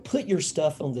put your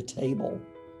stuff on the table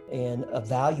and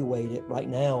evaluate it right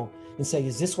now and say,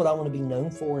 is this what I want to be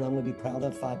known for and I'm going to be proud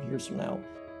of 5 years from now?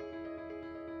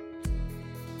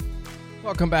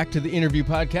 Welcome back to the interview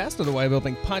podcast of the Why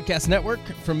Millbank Podcast Network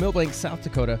from Millbank, South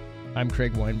Dakota. I'm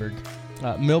Craig Weinberg.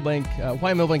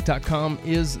 WhyMillbank.com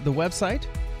is the website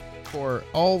for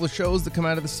all the shows that come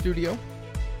out of the studio.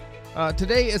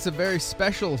 Today is a very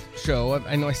special show.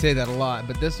 I know I say that a lot,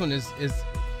 but this one is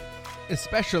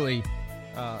especially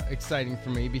exciting for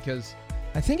me because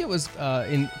I think it was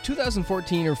in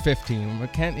 2014 or 15, I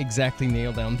can't exactly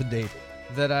nail down the date,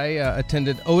 that I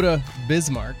attended Oda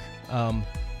Bismarck, an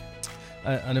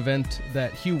event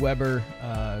that Hugh Weber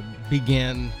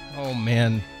began,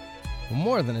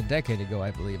 more than a decade ago,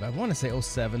 I believe. I want to say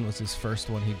 2007 was his first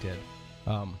one he did.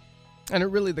 And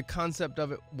the concept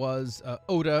of it was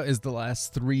Oda is the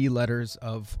last three letters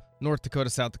of North Dakota,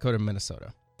 South Dakota,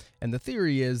 Minnesota. And the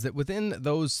theory is that within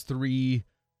those three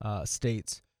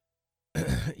states,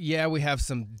 we have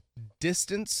some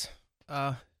distance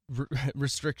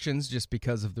restrictions just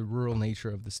because of the rural nature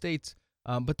of the states.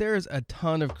 But there is a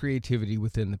ton of creativity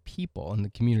within the people and the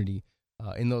community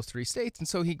in those three states. And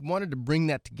so he wanted to bring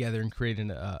that together and create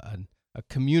a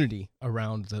community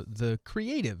around the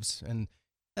creatives. And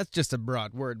that's just a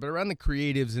broad word, but around the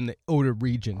creatives in the Oda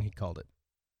region, he called it.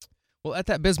 Well, at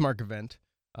that Bismarck event,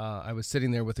 I was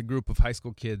sitting there with a group of high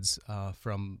school kids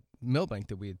from Millbank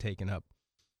that we had taken up.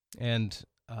 And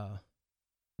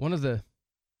one of the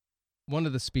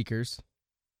speakers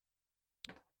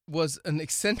was an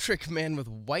eccentric man with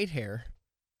white hair,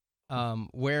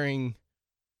 wearing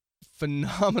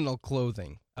phenomenal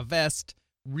clothing, a vest,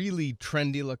 really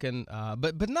trendy looking,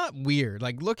 but not weird,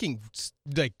 like looking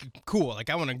like cool. Like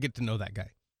I want to get to know that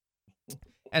guy.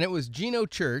 And it was Geno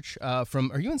Church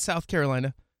from, are you in South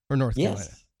Carolina or North Carolina?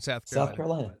 South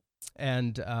Carolina.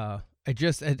 And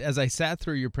as I sat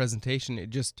through your presentation,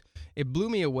 it blew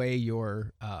me away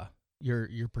your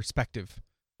perspective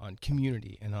on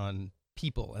community and on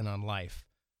people and on life.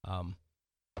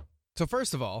 So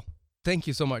first of all, thank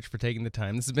you so much for taking the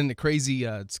time. This has been a crazy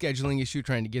scheduling issue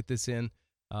trying to get this in,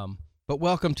 but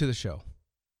welcome to the show.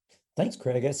 Thanks,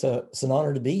 Craig. It's an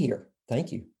honor to be here.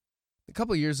 Thank you. A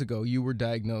couple of years ago, you were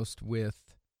diagnosed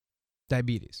with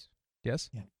diabetes.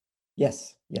 Yes? Yeah.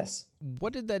 Yes.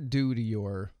 What did that do to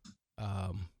your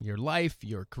life,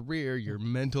 your career, your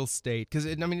mental state? Because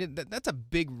that's a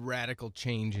big radical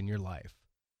change in your life.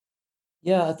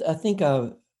 Yeah, I think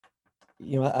I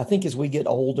think as we get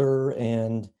older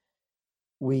and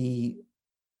we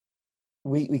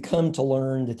come to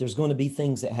learn that there's going to be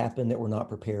things that happen that we're not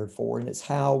prepared for, and it's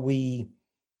how we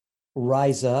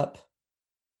rise up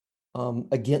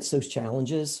against those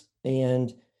challenges.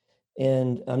 And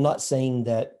I'm not saying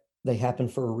that they happen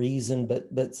for a reason,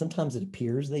 but sometimes it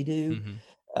appears they do. Mm-hmm.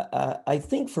 I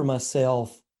think for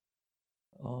myself,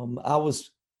 I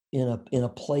was in a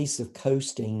place of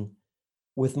coasting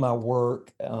with my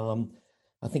work.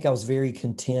 I think I was very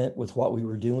content with what we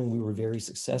were doing. We were very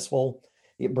successful.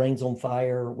 It Brains on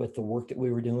Fire with the work that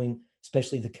we were doing,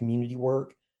 especially the community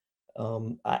work.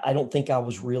 I don't think I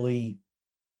was really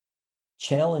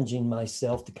challenging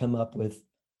myself to come up with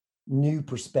new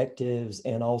perspectives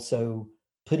and also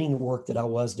putting the work that I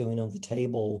was doing on the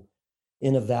table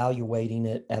and evaluating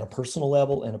it at a personal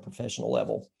level and a professional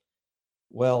level.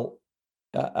 Well,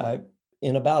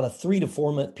 in about a 3 to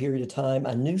 4 month period of time,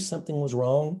 I knew something was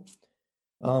wrong.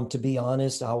 To be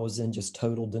honest, I was in just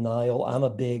total denial. I'm a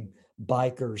big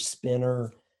biker,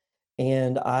 spinner,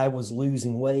 and I was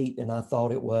losing weight, and I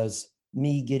thought it was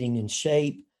me getting in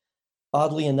shape.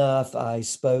 Oddly enough, I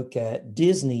spoke at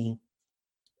Disney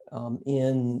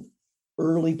in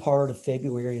early part of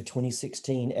February of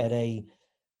 2016 at a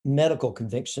medical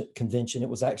convention. It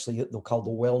was actually called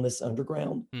the Wellness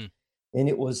Underground. And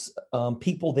it was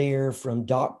people there from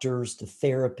doctors to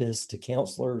therapists to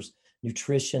counselors,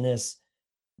 nutritionists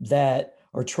that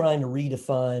are trying to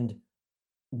redefine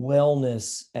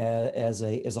wellness as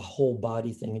a whole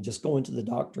body thing, and just going to the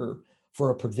doctor for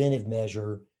a preventive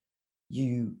measure.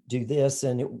 You do this.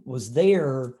 And it was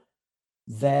there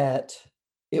that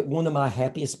one of my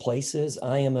happiest places.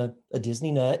 I am a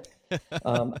Disney nut.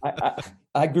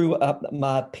 I grew up,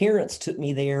 my parents took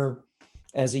me there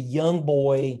as a young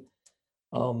boy.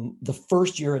 The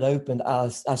first year it opened, I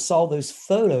saw those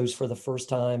photos for the first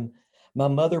time. My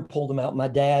mother pulled them out. My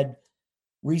dad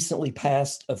recently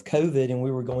passed of COVID, and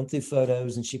we were going through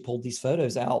photos, and she pulled these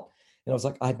photos out. And I was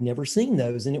like, I've never seen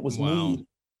those. And it was me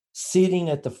sitting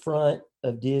at the front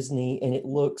of Disney, and it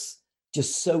looks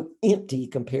just so empty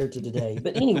compared to today.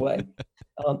 But anyway,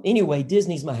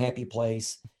 Disney's my happy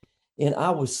place. And I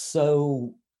was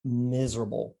so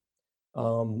miserable.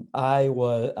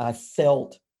 I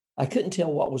felt I couldn't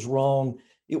tell what was wrong.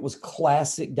 It was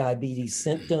classic diabetes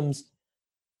symptoms,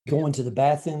 going to the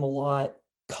bathroom a lot,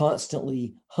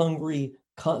 constantly hungry,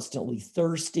 constantly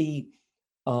thirsty,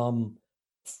 um,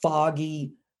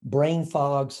 foggy, brain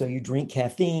fog. So you drink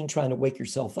caffeine, trying to wake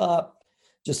yourself up,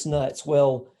 just nuts.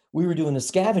 Well, we were doing a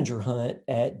scavenger hunt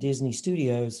at Disney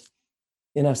Studios,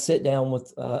 and I sat down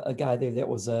with a guy there that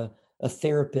was a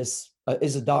therapist,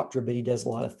 is a doctor, but he does a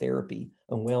lot of therapy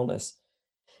and wellness.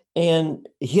 And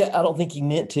I don't think he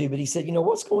meant to, but he said,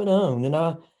 what's going on? And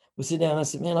I was sitting down. And I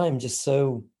said, man, I am just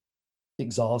so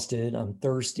exhausted. I'm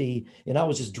thirsty. And I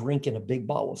was just drinking a big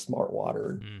bottle of smart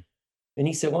water. Mm. And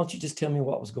he said, why don't you just tell me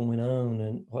what was going on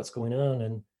and what's going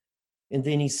on? And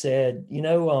then he said,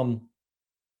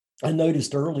 I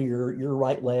noticed earlier your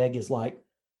right leg is like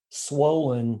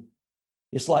swollen.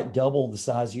 It's like double the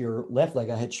size of your left leg.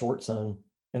 I had shorts on.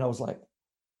 And I was like,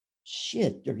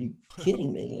 shit, are you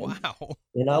kidding me? Wow.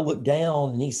 And I looked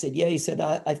down and he said, yeah, he said,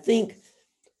 I think,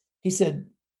 he said,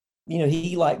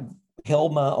 he like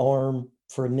held my arm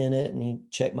for a minute and he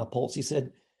checked my pulse. He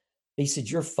said,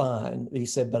 you're fine. He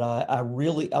said, but I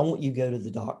want you to go to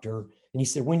the doctor. And he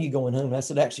said, when are you going home? And I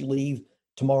said, actually leave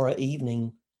tomorrow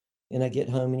evening. And I get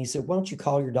home and he said, why don't you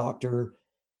call your doctor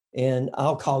and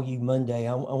I'll call you Monday.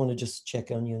 I want to just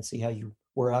check on you and see how you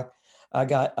were.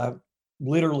 I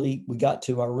literally, we got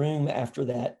to our room after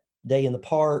that day in the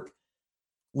park,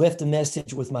 left a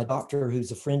message with my doctor,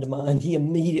 who's a friend of mine. He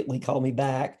immediately called me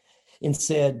back and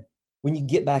said, when you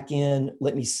get back in,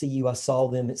 let me see you. I saw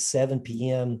them at 7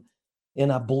 p.m.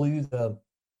 and I blew the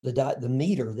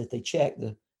meter that they check,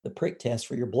 the prick test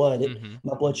for your blood. Mm-hmm.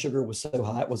 My blood sugar was so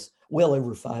high, it was well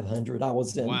over 500.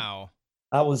 Wow.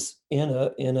 I was in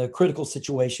a critical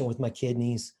situation with my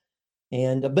kidneys.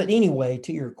 And but anyway,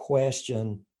 to your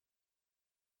question,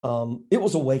 it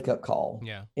was a wake up call,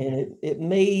 Yeah. and it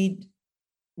made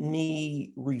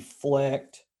me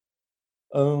reflect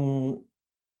on,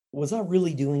 was I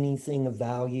really doing anything of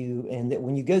value? And that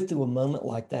when you go through a moment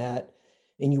like that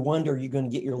and you wonder you're going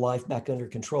to get your life back under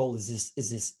control, is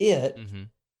this it? Mm-hmm.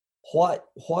 What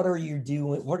are you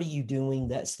doing? What are you doing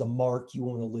that's the mark you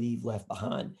want to leave left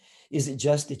behind? Is it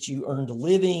just that you earned a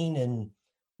living and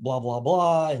blah blah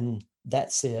blah and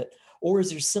that's it? Or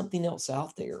is there something else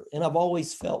out there? And I've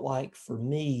always felt like, for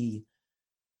me,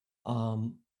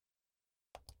 um,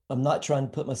 I'm not trying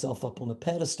to put myself up on a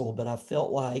pedestal, but I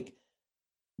felt like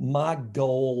my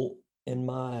goal and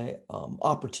my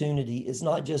opportunity is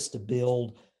not just to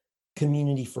build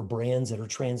community for brands that are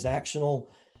transactional,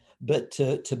 but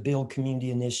to build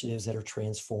community initiatives that are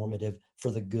transformative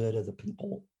for the good of the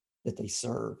people that they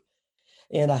serve.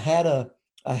 And I had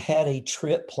a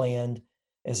trip planned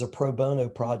as a pro bono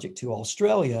project to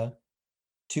Australia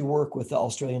to work with the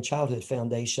Australian Childhood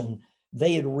Foundation.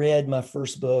 They had read my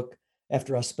first book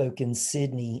after I spoke in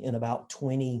Sydney in about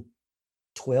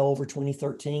 2012 or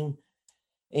 2013,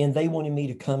 and they wanted me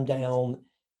to come down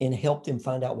and help them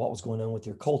find out what was going on with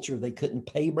their culture. They couldn't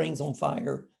pay Brains on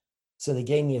Fire, so they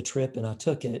gave me a trip and I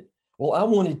took it. Well, I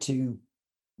wanted to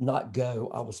not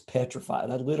go. I was petrified.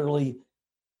 I literally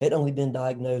had only been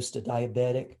diagnosed a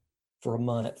diabetic for a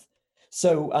month.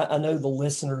 So I know the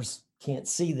listeners can't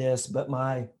see this, but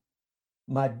my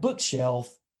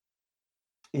bookshelf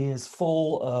is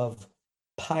full of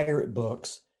pirate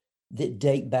books that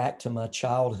date back to my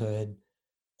childhood,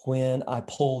 when I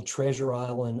pulled Treasure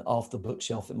Island off the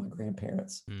bookshelf at my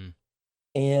grandparents. Mm.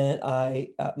 And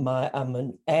I'm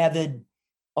an avid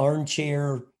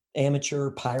armchair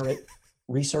amateur pirate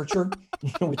researcher,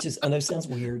 which is, I know sounds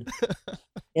weird.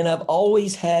 And I've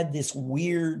always had this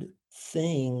weird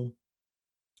thing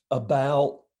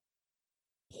about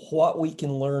what we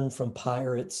can learn from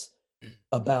pirates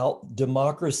about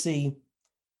democracy,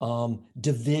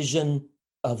 division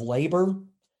of labor,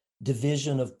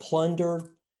 division of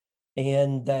plunder,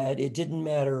 and that it didn't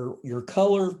matter your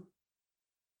color,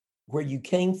 where you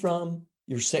came from,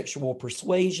 your sexual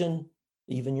persuasion,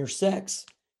 even your sex,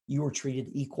 you were treated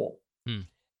equal. Hmm.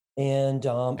 And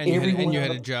And everyone you on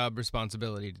had a the, job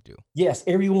responsibility to do. yes,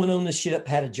 everyone on the ship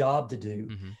had a job to do.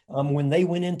 Mm-hmm. When they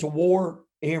went into war,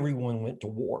 everyone went to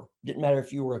war. Didn't matter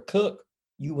if you were a cook,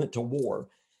 you went to war.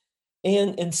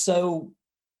 And so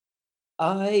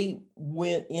I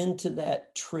went into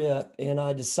that trip and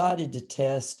I decided to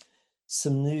test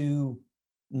some new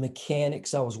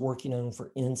mechanics I was working on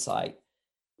for Insight.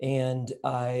 And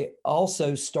I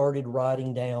also started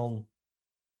writing down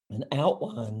an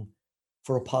outline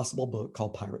for a possible book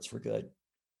called Pirates for Good.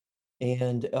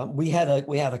 And we had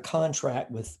a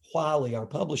contract with Wiley, our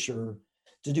publisher,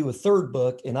 to do a third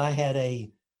book, and I had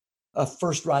a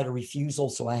first right of refusal,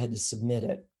 so I had to submit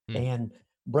it. Hmm. And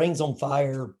Brains on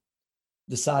Fire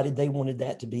decided they wanted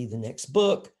that to be the next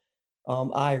book.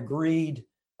 I agreed.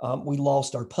 We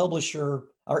lost our publisher.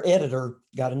 Our editor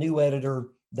got a new editor.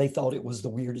 They thought it was the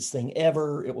weirdest thing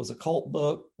ever. It was a cult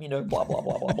book, blah, blah,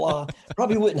 blah, blah, blah.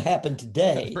 Probably wouldn't happen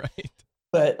today, Right.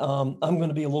 but I'm going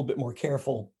to be a little bit more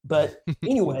careful. But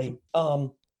anyway,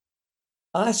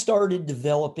 I started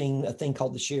developing a thing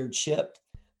called the shared ship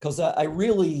because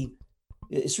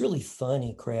it's really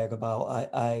funny, Craig, about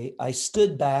I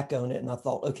stood back on it and I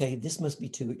thought, okay, this must be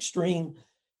too extreme.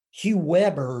 Hugh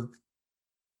Weber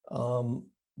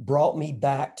brought me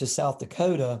back to South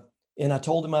Dakota, and I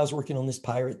told him I was working on this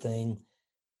pirate thing.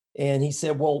 And he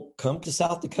said, well, come to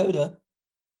South Dakota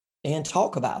and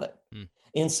talk about it. Mm.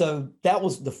 And so that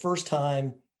was the first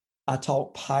time I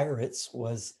taught pirates,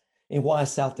 was and why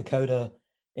South Dakota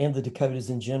and the Dakotas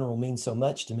in general mean so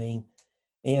much to me.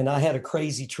 And I had a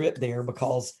crazy trip there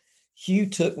because Hugh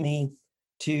took me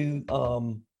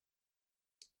to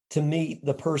meet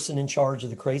the person in charge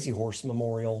of the Crazy Horse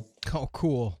Memorial. Oh,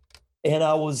 cool. And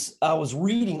I was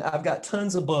reading. I've got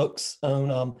tons of books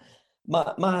on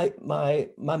my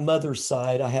mother's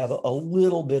side. I have a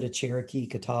little bit of Cherokee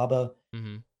Catawba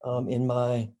in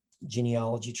my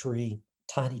genealogy tree,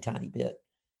 tiny bit.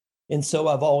 And so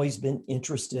I've always been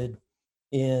interested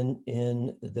in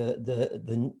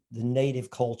the native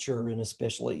culture, and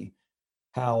especially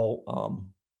how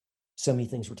so many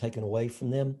things were taken away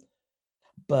from them.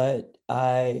 But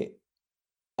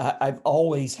I've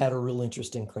always had a real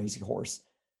interest in Crazy Horse.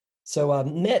 So I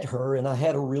met her and I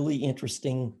had a really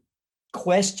interesting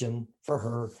question for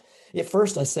her. At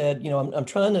first I said, I'm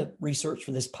trying to research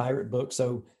for this pirate book.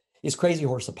 So is Crazy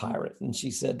Horse a pirate? And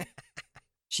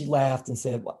she laughed and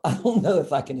said, well, I don't know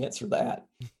if I can answer that,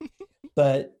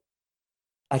 but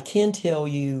I can tell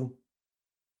you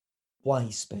why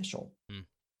he's special.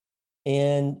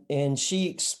 And she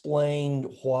explained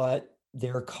what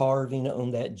their carving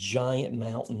on that giant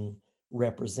mountain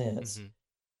represents.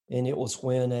 And it was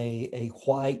when a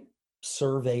white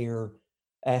surveyor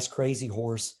asked Crazy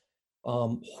Horse,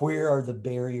 where are the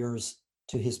barriers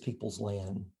to his people's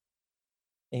land?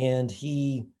 And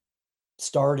he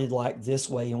started like this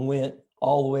way and went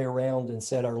all the way around and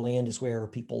said, our land is where our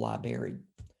people lie buried.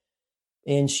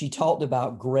 And she talked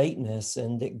about greatness,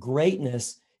 and that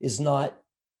greatness is not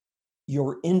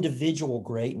your individual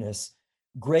greatness.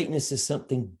 Greatness is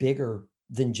something bigger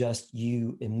than just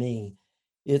you and me.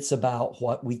 It's about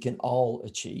what we can all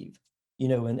achieve,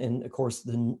 and of course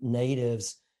the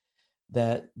natives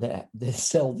that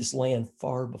sell this land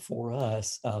far before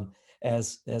us,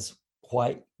 as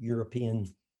white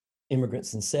European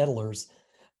immigrants and settlers,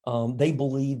 they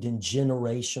believed in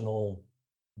generational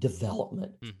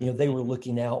development. They were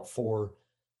looking out for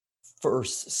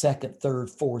first, second, third,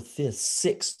 fourth, fifth,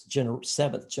 sixth,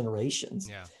 seventh generations.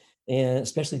 Yeah. And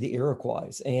especially the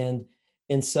Iroquois. And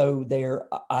so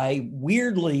I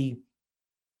weirdly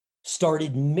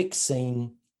started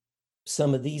mixing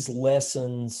some of these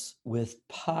lessons with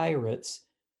pirates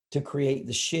to create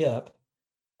the ship,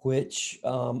 which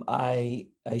I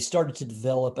started to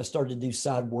develop. I started to do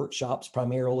side workshops,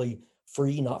 primarily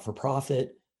free, not for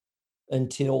profit,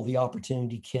 until the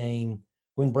opportunity came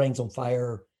when Brains on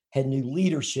Fire had new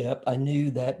leadership. I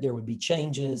knew that there would be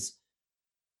changes.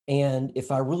 And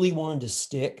if I really wanted to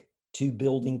stick to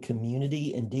building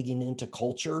community and digging into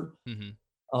culture,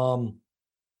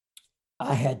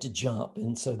 I had to jump.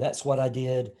 And so that's what I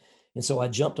did. And so I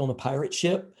jumped on a pirate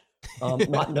ship,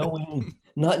 not knowing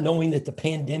that the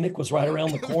pandemic was right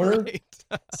around the corner. Right.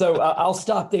 So I'll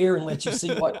stop there and let you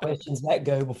see what questions that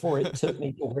go before it took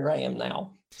me to where I am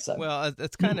now. So, well,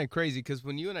 that's kind of crazy because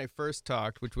when you and I first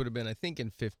talked, which would have been, I think, in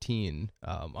 15,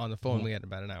 on the phone, we had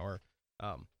about an hour.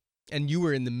 And you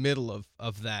were in the middle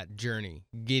of that journey,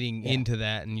 getting into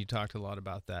that, and you talked a lot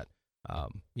about that.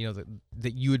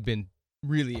 That you had been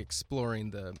really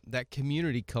exploring that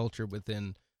community culture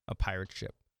within a pirate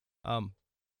ship. One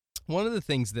of the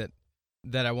things that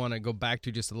I want to go back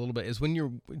to just a little bit is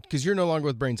because you're no longer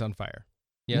with Brains on Fire.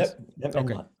 Yes. Nope,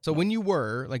 okay. So when you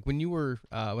were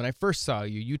when I first saw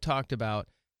you, you talked about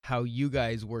how you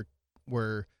guys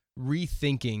were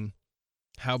rethinking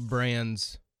how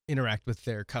brands interact with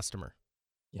their customer.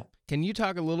 Yeah. Can you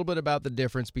talk a little bit about the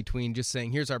difference between just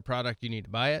saying, here's our product, you need to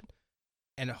buy it,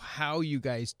 and how you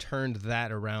guys turned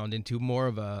that around into more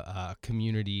of a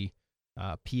community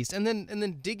piece, and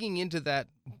then digging into that,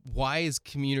 why is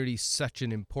community such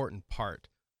an important part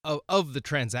of the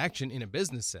transaction in a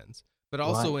business sense, but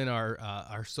also in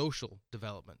our social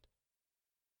development?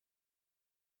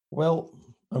 Well,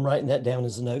 I'm writing that down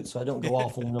as a note so I don't go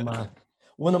off on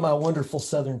one of my wonderful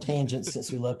Southern tangents,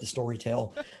 since we love to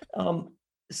storytell.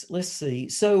 Let's see.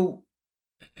 So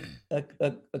a,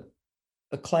 a, a,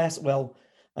 a class. Well,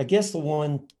 I guess the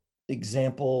one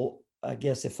example, I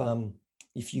guess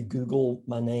if you Google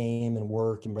my name and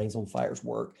work and Brains on Fire's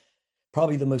work,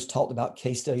 probably the most talked about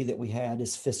case study that we had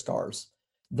is Fiskars.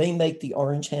 They make the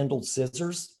orange handled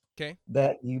scissors Okay.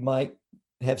 that you might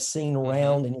have seen Mm-hmm.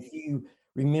 around. And if you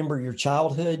remember your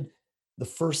childhood, the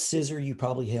first scissor you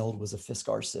probably held was a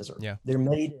Fiskar scissor. Yeah. They're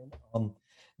made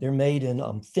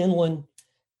in Finland,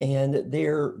 and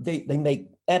they make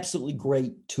absolutely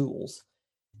great tools.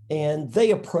 And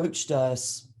they approached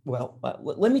us. Well,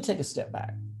 let me take a step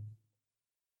back.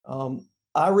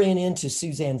 I ran into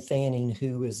Suzanne Fanning,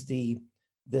 who is the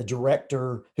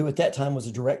director, who at that time was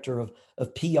a director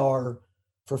of PR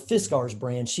for Fiskar's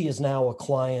brand. She is now a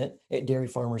client at Dairy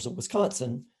Farmers of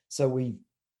Wisconsin. So we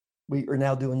are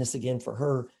now doing this again for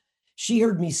her. She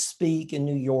heard me speak in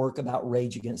New York about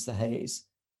Rage Against the Haze.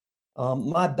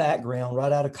 My background,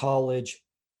 right out of college,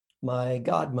 my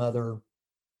godmother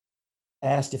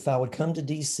asked if I would come to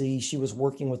DC. She was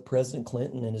working with President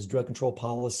Clinton and his drug control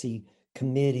policy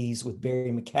committees with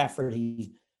Barry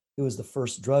McCafferty, who was the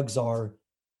first drug czar.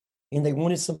 And they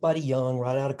wanted somebody young,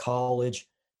 right out of college,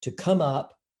 to come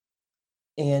up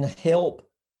and help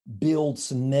build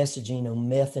some messaging on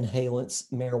meth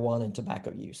inhalants, marijuana, and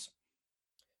tobacco use.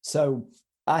 So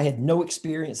I had no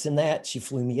experience in that. She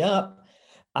flew me up.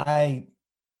 I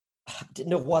didn't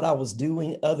know what I was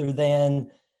doing other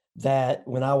than that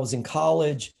when I was in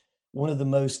college, one of the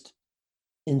most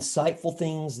insightful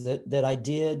things that I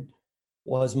did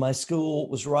was my school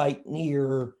was right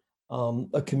near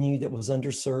a community that was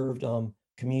underserved,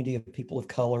 community of people of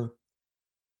color,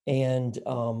 and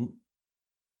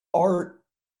art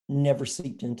never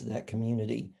seeped into that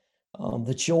community.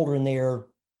 The children there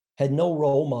had no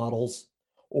role models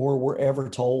or were ever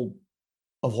told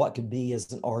of what could be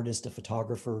as an artist, a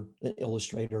photographer, an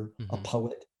illustrator, a Mm-hmm.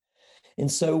 poet. And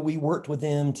so we worked with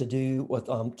them to do with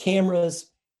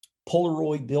cameras,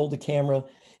 Polaroid, build a camera,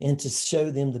 and to show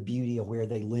them the beauty of where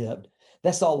they lived.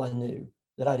 That's all I knew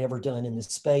that I'd ever done in this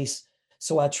space.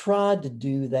 So I tried to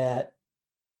do that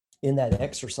in that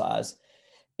exercise.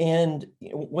 And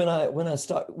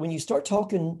when you start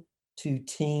talking to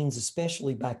teens,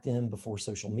 especially back then before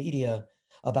social media,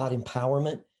 about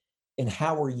empowerment and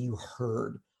how are you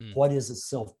heard? Mm. What is a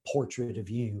self-portrait of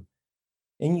you?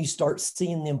 And you start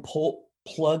seeing them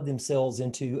plug themselves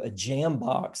into a jam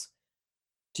box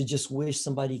to just wish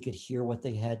somebody could hear what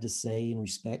they had to say and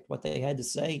respect what they had to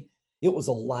say. It was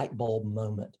a light bulb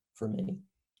moment for me.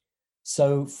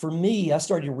 So for me, I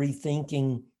started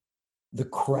rethinking the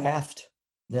craft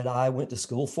that I went to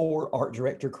school for, art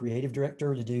director, creative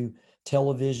director, to do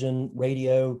television,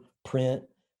 radio, print,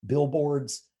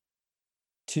 billboards,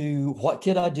 to what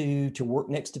could I do to work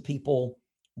next to people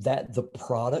that the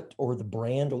product or the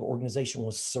brand or the organization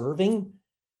was serving,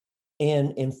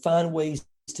 and find ways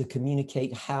to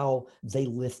communicate how they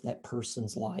lift that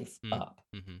person's life Mm. up.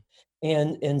 Mm-hmm.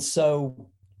 And so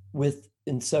with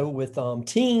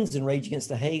teens and Rage Against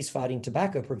the Haze fighting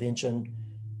tobacco prevention,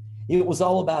 it was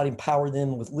all about empower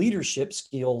them with leadership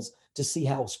skills to see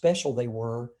how special they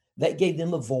were. That gave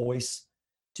them a voice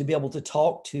to be able to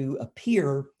talk to a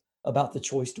peer about the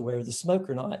choice to wear the smoke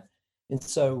or not. And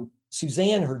so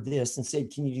Suzanne heard this and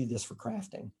said, "Can you do this for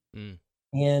crafting?" Mm.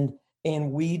 And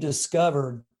and we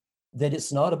discovered that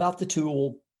it's not about the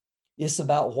tool, it's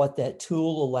about what that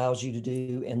tool allows you to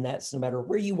do. And that's no matter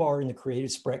where you are in the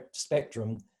creative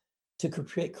spectrum, to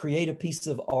create a piece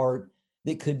of art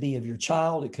that could be of your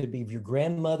child, it could be of your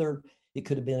grandmother, it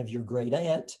could have been of your great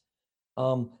aunt.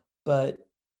 Um, but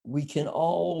we can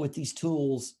all, with these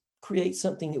tools, create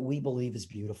something that we believe is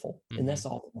beautiful. And Mm-hmm. that's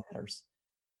all that matters.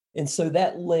 And so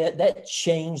that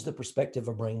changed the perspective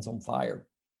of Brains on Fire.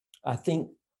 I think,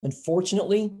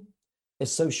 unfortunately,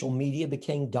 as social media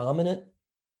became dominant,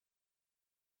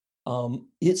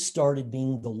 it started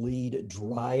being the lead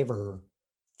driver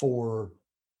for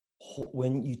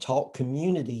when you talk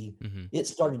community. Mm-hmm. It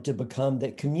started to become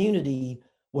that community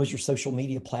was your social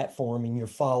media platform and your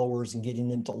followers and getting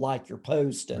them to like your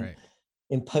post Right.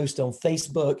 and post on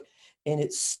Facebook. And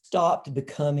it stopped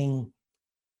becoming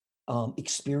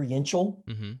experiential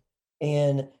Mm-hmm.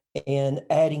 and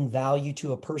adding value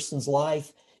to a person's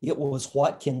life. It was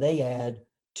what can they add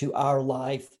to our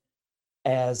life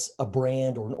as a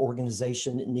brand or an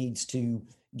organization that needs to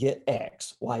get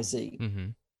X, Y, Z. Mm-hmm.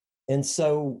 And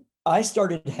so I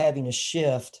started having a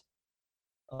shift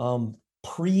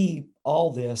pre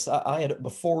all this. I had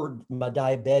before my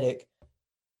diabetic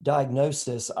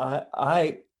diagnosis.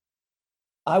 I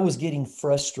was getting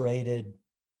frustrated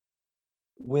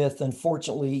with,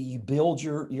 unfortunately, you build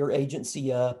your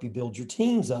agency up, you build your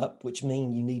teams up, which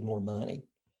mean you need more money.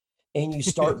 and you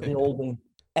start building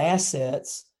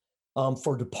assets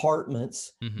for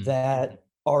departments Hmm. that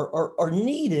are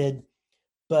needed,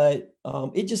 but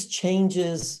it just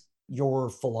changes your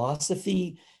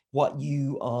philosophy, what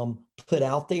you put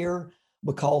out there.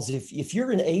 Because if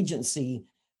you're an agency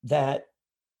that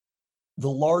the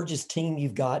largest team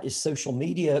you've got is social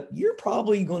media, you're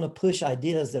probably going to push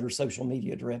ideas that are social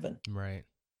media driven. Right.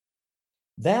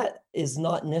 That is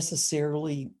not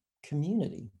necessarily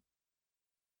community.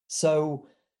 So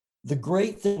the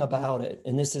great thing about it,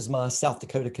 and this is my South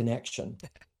Dakota connection,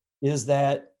 is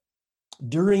that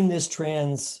during this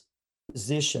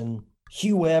transition,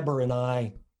 Hugh Weber and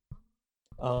I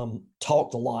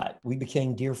talked a lot. We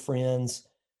became dear friends.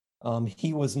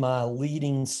 He was my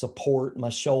leading support, my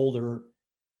shoulder,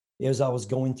 as I was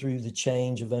going through the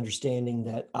change of understanding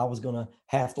that I was going to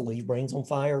have to leave Brains on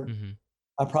Fire. Hmm.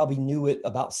 I probably knew it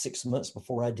about 6 months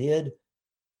before I did.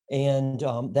 And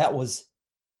that was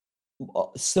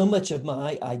so much of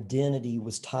my identity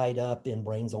was tied up in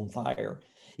Brains on Fire.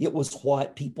 It was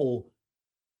what people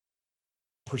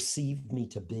perceived me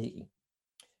to be.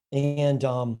 And,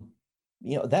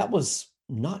 that was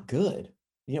not good.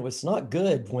 It's not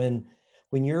good when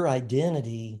your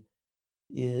identity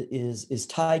is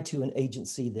tied to an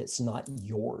agency that's not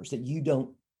yours, that you don't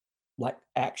like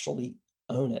actually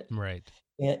own it. Right.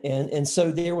 And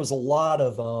so there was a lot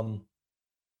of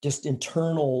just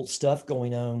internal stuff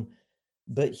going on.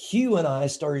 But Hugh and I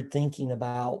started thinking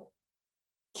about,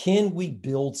 can we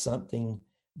build something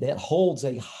that holds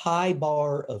a high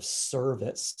bar of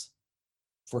service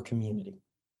for community?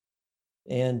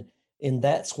 And and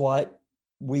that's what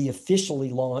we officially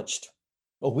launched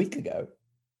a week ago.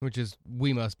 Which is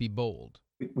we must be bold,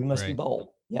 We must be right? bold.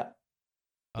 Yeah.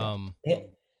 Yeah. Um Yeah.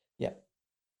 Yeah.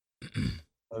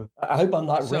 So I hope I'm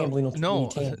not so rambling on too many no,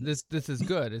 tangents. this is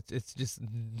good. It's just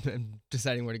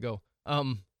deciding where to go.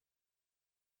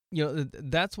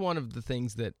 That's one of the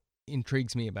things that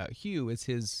intrigues me about Hugh is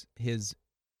his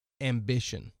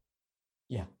ambition,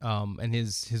 Yeah. and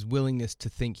his willingness to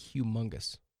think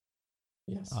humongous.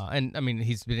 Yes. And I mean,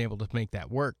 he's been able to make that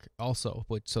work also,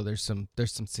 which so there's some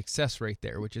success rate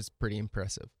there, which is pretty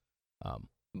impressive.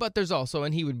 But there's also,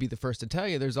 and he would be the first to tell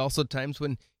you, there's also times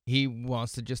when he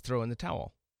wants to just throw in the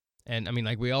towel, and I mean,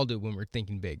 like we all do when we're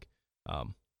thinking big.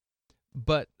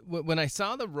 But when I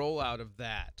saw the rollout of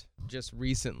that just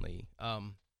recently,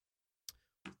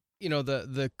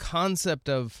 the concept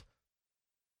of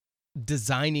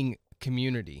designing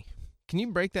community. Can you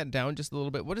break that down just a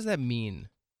little bit? What does that mean?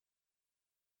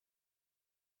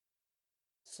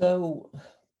 So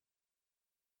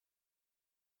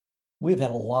we've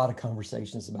had a lot of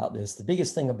conversations about this. The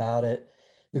biggest thing about it,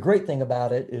 the great thing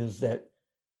about it is that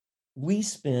we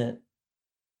spent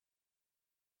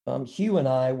Hugh and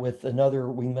I with another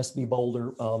We Must Be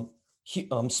Bolder,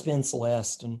 Spin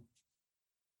Celeste, and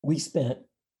we spent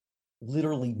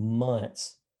literally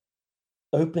months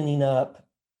opening up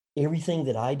everything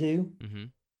that I do, Mm-hmm.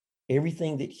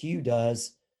 everything that Hugh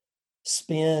does.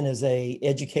 Spin as a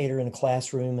educator in a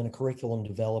classroom and a curriculum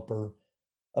developer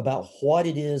about what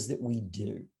it is that we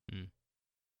do Mm.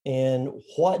 and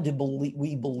what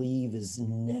we believe is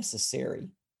necessary.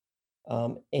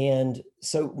 And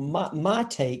so my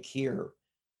take here,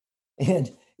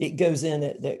 and it goes in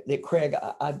that Craig,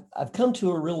 I've come to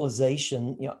a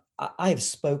realization. I have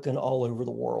spoken all over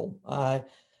the world. I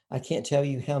can't tell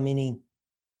you how many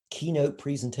keynote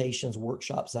presentations,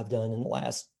 workshops I've done in the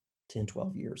last 10,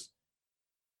 12 years.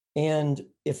 And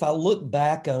if I look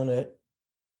back on it,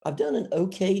 I've done an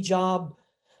okay job.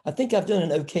 I think I've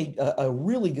done a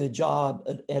really good job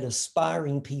at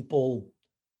aspiring people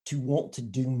to want to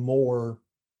do more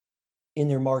in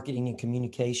their marketing and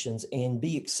communications and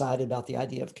be excited about the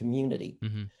idea of community.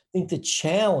 Mm-hmm. I think the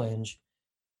challenge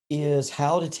is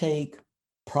how to take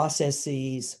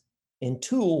processes and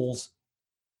tools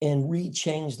and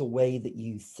rechange the way that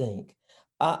you think.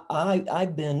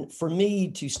 I've been, for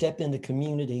me to step into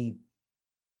community,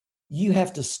 you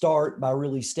have to start by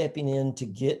really stepping in to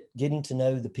getting to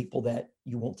know the people that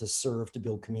you want to serve to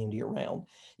build community around.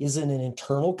 Is it an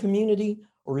internal community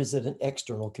or is it an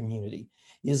external community?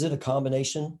 Is it a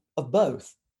combination of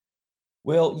both?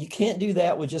 Well, you can't do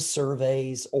that with just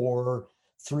surveys or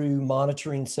through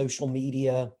monitoring social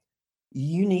media.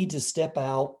 You need to step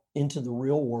out into the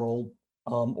real world,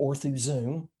 or through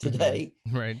Zoom Mm-hmm. today,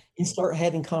 Right. and start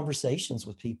having conversations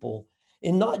with people,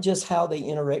 and not just how they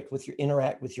interact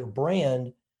with your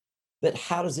brand, but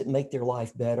how does it make their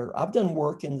life better. I've done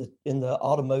work in the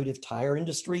automotive tire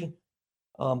industry,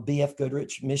 BF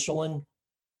Goodrich, Michelin,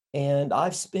 and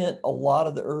I've spent a lot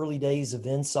of the early days of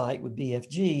Insight with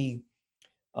BFG,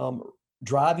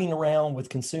 driving around with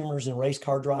consumers and race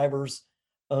car drivers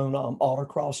on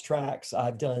autocross tracks.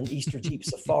 I've done Easter Jeep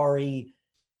Safari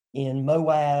in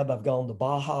Moab. I've gone to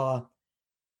Baja,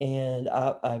 and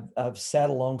I've sat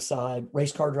alongside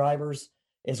race car drivers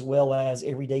as well as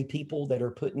everyday people that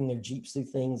are putting their Jeeps through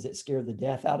things that scare the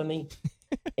death out of me,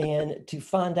 and to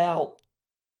find out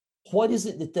what is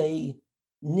it that they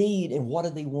need and what do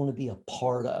they want to be a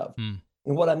part of. Mm.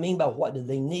 And what I mean by what do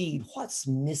they need, what's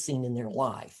missing in their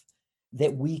life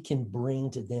that we can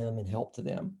bring to them and help to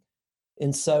them.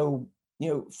 And so,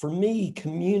 for me,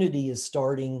 community is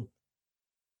starting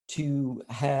to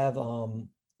have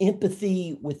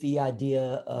empathy with the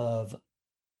idea of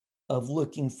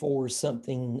looking for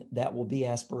something that will be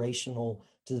aspirational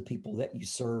to the people that you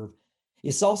serve.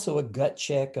 It's also a gut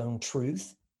check on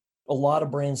truth. A lot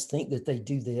of brands think that they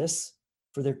do this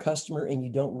for their customer, and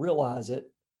you don't realize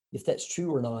it if that's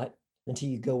true or not until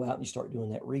you go out and you start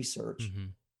doing that research. Hmm.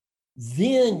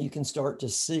 Then you can start to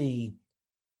see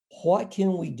what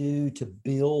can we do to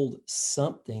build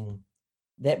something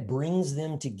that brings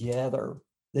them together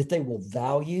that they will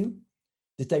value,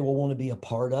 that they will want to be a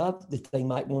part of, that they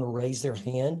might want to raise their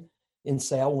hand and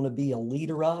say, I want to be a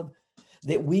leader of,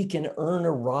 that we can earn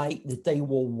a right that they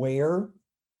will wear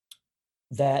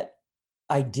that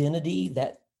identity,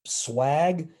 that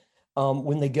swag,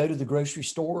 when they go to the grocery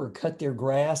store or cut their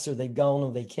grass or they've gone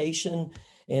on vacation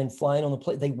and flying on the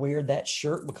plane, they wear that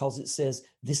shirt because it says,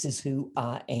 this is who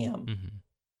I am. Hmm.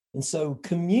 And so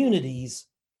communities,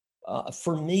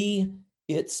 for me,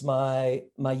 it's my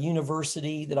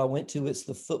university that I went to. It's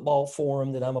the football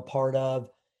forum that I'm a part of.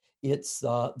 It's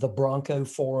the Bronco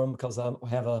forum because I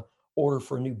have a order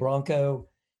for a new Bronco.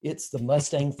 It's the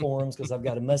Mustang forums because I've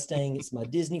got a Mustang. It's my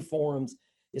Disney forums.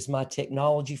 It's my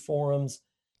technology forums,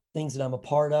 things that I'm a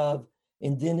part of.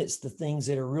 And then it's the things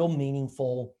that are real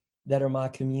meaningful that are my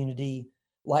community.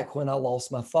 Like when I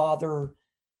lost my father,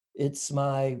 it's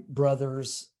my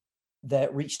brothers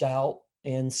that reached out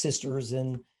and sisters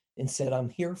and said, I'm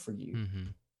here for you. Hmm.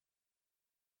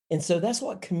 And so that's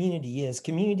what community is.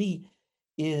 Community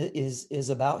is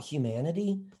about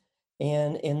humanity.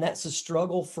 And that's a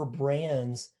struggle for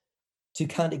brands to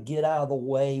kind of get out of the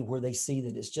way where they see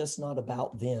that it's just not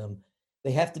about them.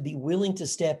 They have to be willing to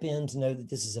step in to know that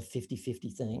this is a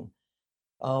 50-50 thing.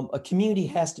 A community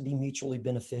has to be mutually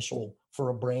beneficial for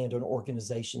a brand or an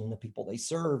organization and the people they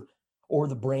serve, or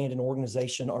the brand and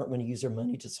organization aren't going to use their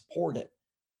money to support it.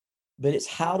 But it's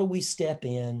how do we step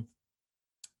in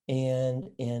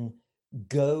and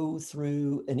go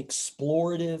through an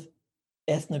explorative,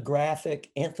 ethnographic,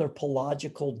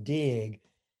 anthropological dig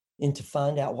and to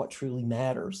find out what truly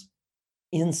matters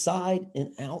inside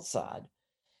and outside.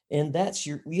 And that's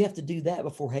you have to do that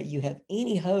before you have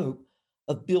any hope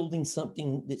of building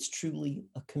something that's truly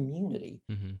a community.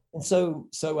 Hmm. And so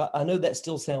I know that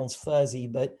still sounds fuzzy,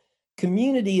 but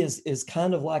community is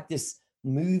kind of like this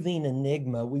moving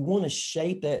enigma. We want to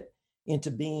shape it into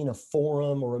being a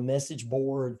forum or a message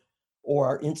board or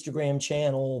our Instagram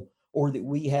channel, or that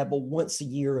we have a once a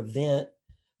year event.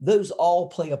 Those all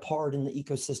play a part in the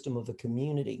ecosystem of a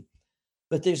community.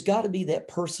 But there's got to be that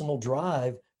personal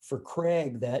drive for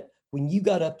Craig that when you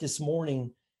got up this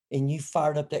morning and you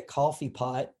fired up that coffee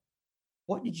pot,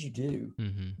 what did you do?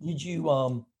 Hmm. Did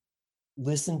you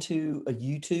listen to a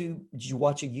YouTube? Did you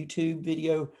watch a YouTube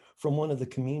video from one of the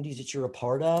communities that you're a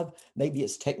part of? Maybe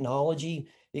it's technology.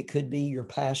 It could be your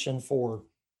passion for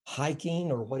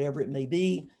hiking or whatever it may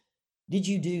be. Did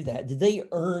you do that? Did they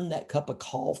earn that cup of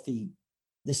coffee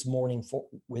this morning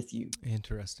with you?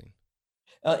 Interesting.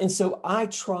 And so I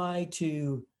try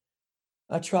to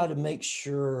make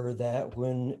sure that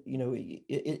when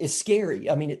it's scary.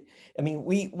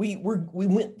 We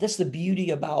went. That's the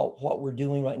beauty about what we're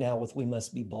doing right now with We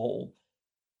Must Be Bold,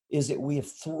 is that we have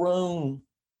thrown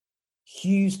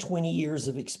Hugh's 20 years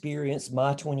of experience,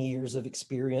 my 20 years of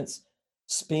experience,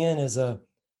 spin as a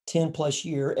 10 plus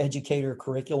year educator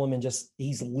curriculum, and just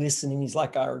he's listening. He's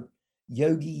like our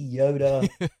Yogi Yoda.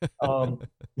 Um,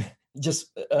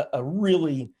 just a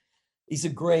really, he's a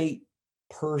great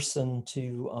person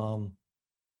to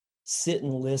sit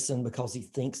and listen because he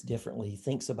thinks differently. He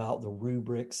thinks about the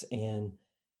rubrics and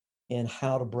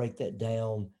how to break that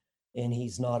down. And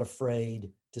he's not afraid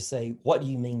to say, what do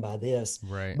you mean by this?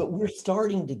 Right. But we're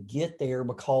starting to get there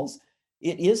because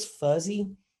it is fuzzy.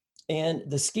 And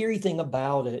the scary thing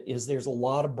about it is there's a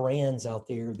lot of brands out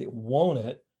there that want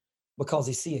it because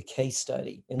they see a case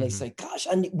study and they Hmm. say, gosh,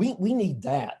 we need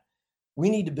that. We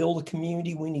need to build a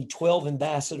community. We need 12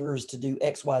 ambassadors to do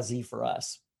XYZ for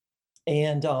us.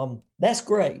 And that's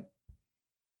great.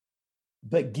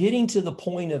 But getting to the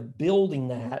point of building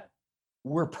that,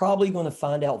 we're probably going to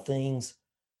find out things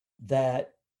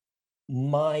that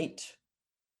might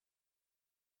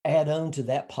add on to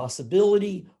that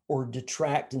possibility or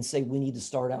detract and say we need to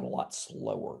start out a lot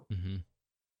slower. Hmm.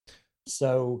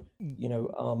 So,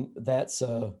 that's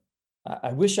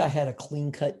I wish I had a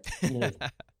clean cut,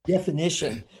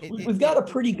 definition. We've got a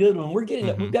pretty good one.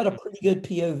 We've Hmm. got a pretty good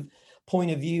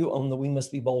point of view on the We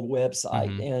Must Be Bold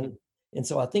website. Hmm. And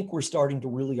so I think we're starting to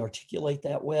really articulate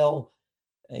that well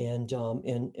and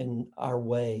in our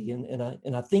way.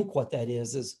 And I think what that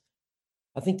is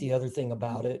I think the other thing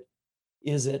about it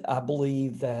is that I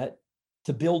believe that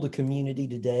to build a community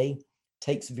today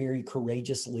takes very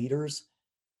courageous leaders.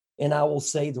 And I will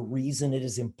say the reason it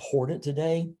is important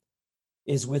today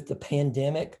is with the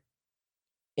pandemic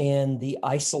and the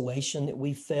isolation that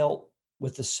we felt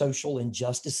with the social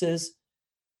injustices,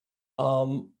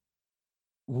 um,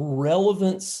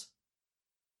 relevance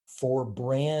for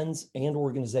brands and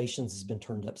organizations has been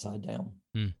turned upside down.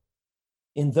 Mm.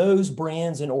 In those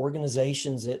brands and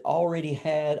organizations that already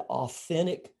had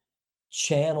authentic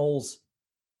channels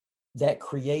that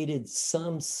created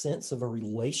some sense of a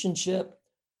relationship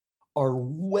are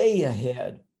way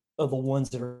ahead of the ones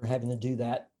that are having to do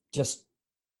that just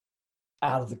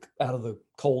out of the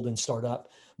cold and start up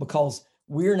because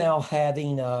we're now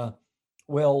having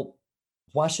well,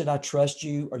 why should I trust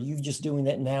you? Are you just doing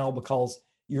that now because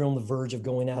you're on the verge of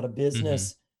going out of Hmm.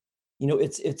 business?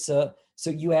 It's so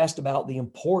you asked about the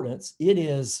importance. It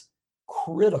is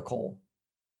critical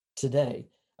today.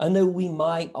 I know we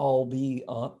might all be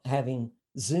having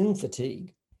Zoom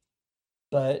fatigue,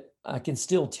 but I can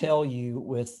still tell you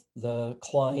with the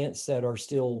clients that are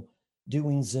still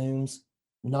doing Zooms,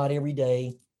 not every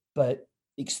day, but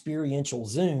experiential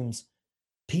Zooms,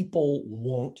 people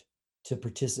want to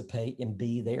participate and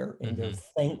be there, and they're Hmm.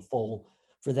 thankful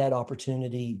for that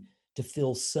opportunity to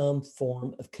feel some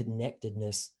form of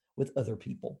connectedness with other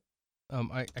people.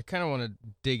 I kind of want to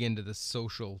dig into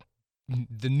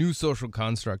the new social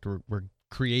construct we're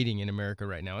creating in America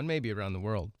right now, and maybe around the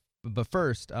world. But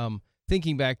first,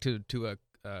 thinking back to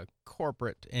a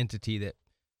corporate entity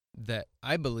that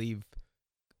I believe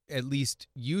at least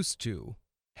used to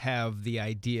have the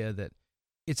idea that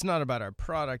it's not about our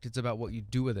product, it's about what you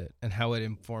do with it and how it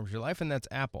informs your life, and that's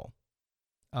Apple.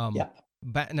 Um, Yeah,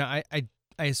 but now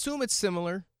I assume it's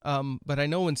similar. But I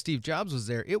know when Steve Jobs was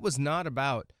there, it was not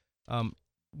about um,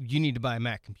 you need to buy a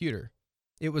Mac computer.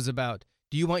 It was about,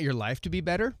 do you want your life to be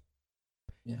better?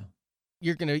 yeah,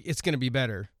 It's gonna be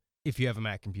better if you have a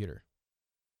Mac computer.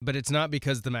 But it's not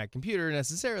because the Mac computer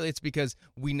necessarily. It's because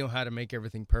we know how to make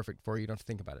everything perfect for you. You don't have to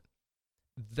think about it.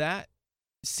 That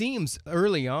seems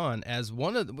early on as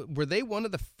were they one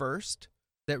of the first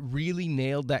that really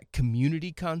nailed that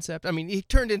community concept? I mean, it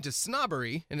turned into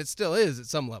snobbery, and it still is at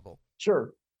some level.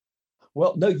 sure.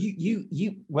 Well, no,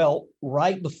 well,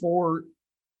 right before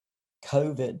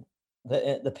COVID,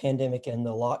 the pandemic and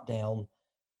the lockdown,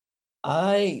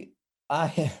 I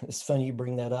I it's funny you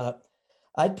bring that up.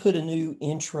 I put a new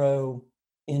intro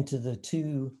into the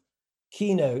 2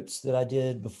 keynotes that I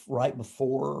did right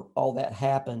before all that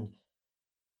happened,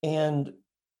 and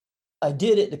I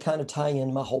did it to kind of tie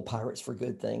in my whole Pirates for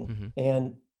Good thing, Mm-hmm.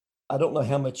 and I don't know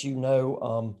how much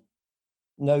know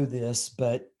this,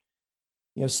 but,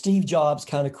 Steve Jobs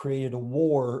kinda created a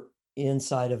war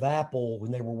inside of Apple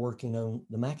when they were working on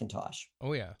the Macintosh.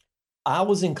 Oh yeah. I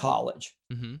was in college,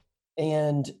 Mm-hmm.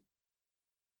 and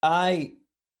I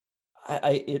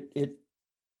I it it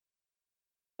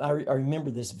I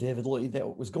remember this vividly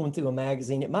that was going through a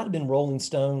magazine. It might have been Rolling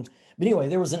Stone, but anyway,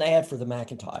 there was an ad for the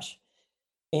Macintosh,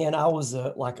 and I was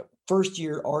like a first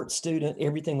year art student.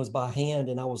 Everything was by hand,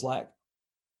 and I was like,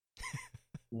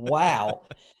 "Wow!"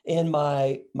 And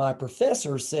my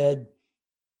professor said,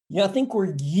 "Yeah, I think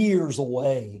we're years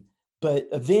away, but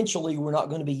eventually we're not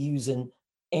going to be using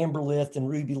Amberlith and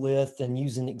Rubylith and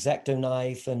using X-Acto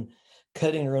knife and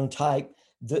cutting our own type.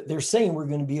 They're saying we're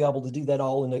going to be able to do that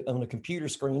all on a computer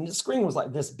screen." The screen was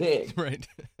like this big. Right.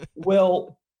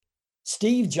 Well,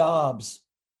 Steve Jobs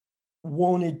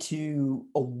wanted to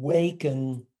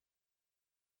awaken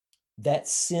that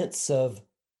sense of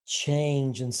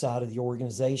change inside of the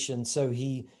organization. So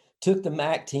he took the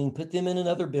Mac team, put them in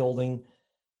another building.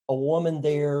 A woman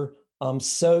there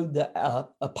sewed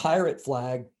a pirate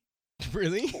flag,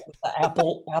 Really? the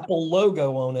Apple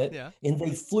logo on it, Yeah. and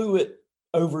they flew it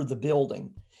over the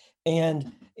building.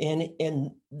 And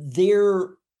their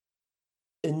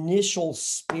initial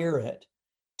spirit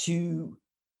to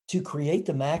to create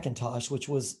the Macintosh, which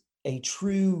was a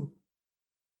true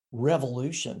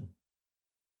revolution.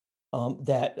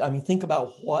 That I mean, think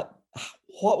about what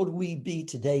would we be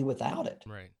today without it?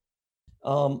 Right.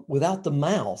 Without the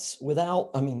mouse,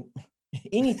 without I mean,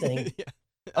 anything Yeah.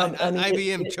 I mean,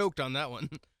 IBM choked on that one.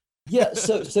 yeah.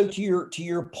 So to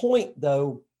your point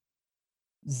though,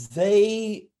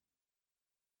 they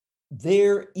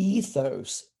their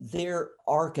ethos, their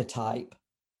archetype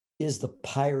is the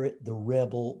pirate, the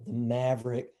rebel, the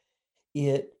maverick.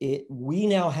 We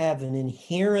now have an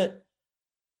inherent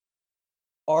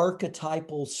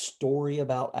archetypal story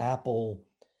about Apple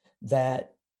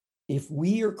that if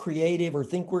we are creative or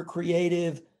think we're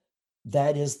creative,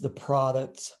 that is the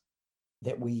product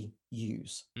that we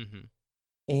use. Mm-hmm.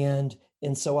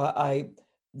 And so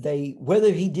they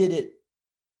whether he did it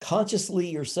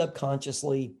consciously or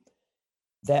subconsciously,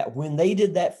 that when they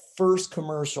did that first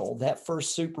commercial, that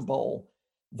first Super Bowl,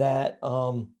 that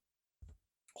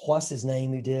what's his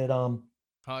name who did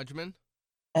Hodgman?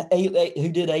 who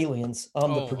did Aliens, the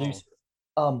Oh. producer.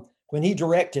 When he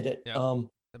directed it, Yeah.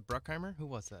 The Bruckheimer? Who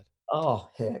was that? oh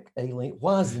heck, Alien.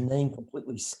 Why does the name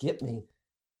completely skip me?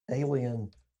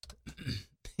 Alien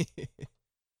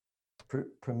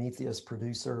Prometheus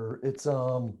producer. It's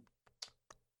oh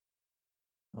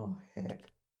heck.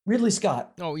 Ridley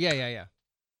Scott. Oh, yeah.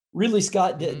 Ridley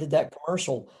Scott Mhm. did that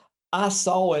commercial. I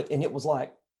saw it and it was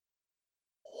like,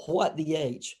 what the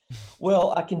H?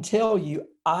 Well, I can tell you,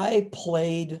 I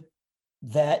played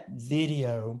that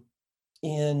video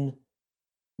in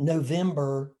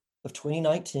November of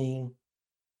 2019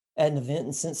 at an event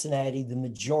in Cincinnati. The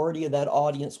majority of that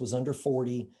audience was under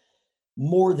 40.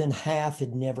 More than half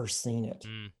had never seen it.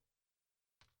 Mm.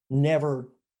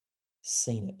 Never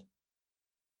seen it.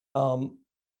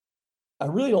 I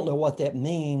really don't know what that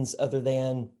means other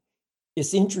than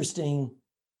it's interesting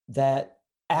that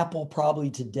Apple probably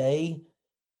today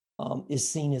is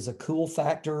seen as a cool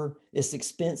factor. It's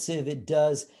expensive. It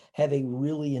does have a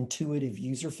really intuitive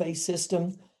user face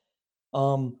system.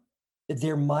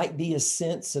 There might be a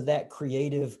sense of that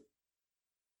creative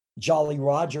Jolly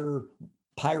Roger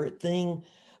pirate thing,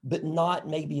 but not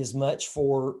maybe as much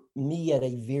for me at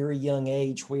a very young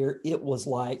age where it was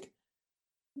like,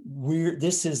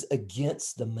 this is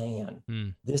against the man.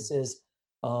 Mm. This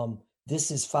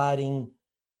is fighting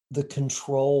the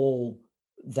control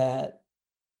that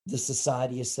the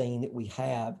society is saying that we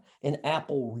have, and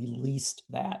Apple released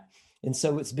that. And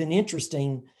so it's been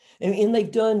interesting, and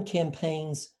they've done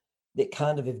campaigns that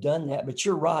kind of have done that. But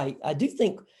you're right. I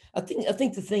think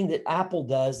the thing that Apple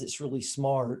does that's really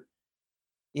smart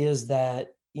is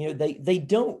that they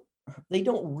don't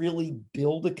really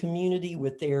build a community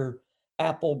with their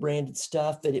Apple branded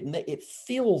stuff, but it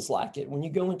feels like it when you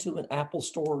go into an Apple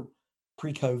store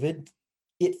pre-COVID.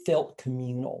 It felt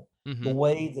communal. Mm-hmm. The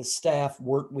way the staff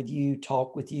worked with you,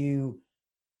 talked with you,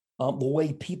 the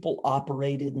way people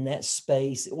operated in that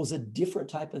space, it was a different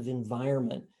type of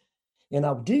environment. And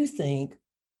I do think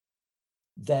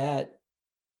that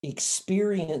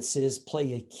experiences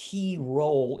play a key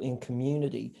role in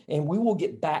community. And we will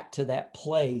get back to that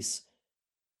place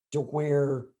to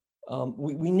where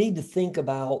we need to think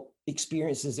about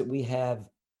experiences that we have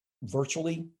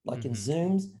virtually, like in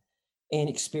Zooms, and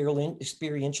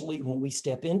experientially when we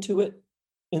step into it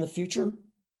in the future.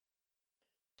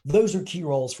 Those are key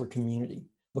roles for community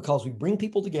because we bring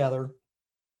people together,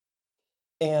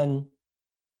 and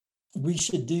we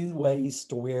should do ways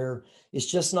to where it's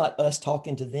just not us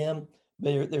talking to them,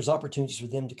 but there's opportunities for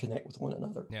them to connect with one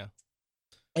another. Yeah.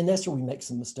 And that's where we make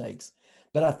some mistakes.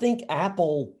 But I think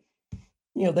Apple,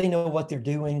 they know what they're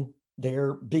doing.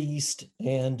 They're beast.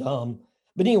 And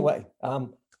but anyway,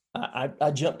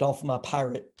 I jumped off my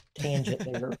pirate tangent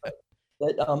there.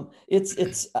 But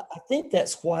I think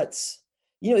that's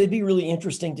it'd be really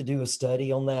interesting to do a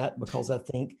study on that, because I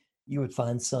think you would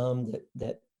find some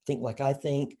that think like I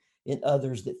think, and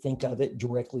others that think of it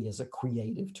directly as a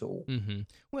creative tool. Mm-hmm.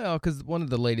 Well, because one of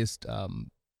the latest,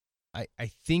 I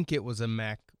think it was a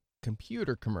Mac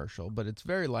computer commercial, but it's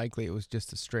very likely it was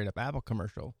just a straight up Apple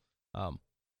commercial.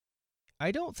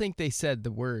 I don't think they said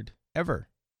the word ever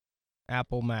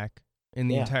Apple Mac in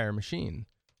the entire machine.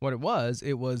 What it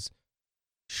was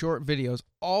short videos,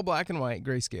 all black and white,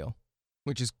 grayscale,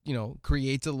 which is,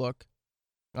 creates a look.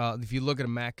 If you look at a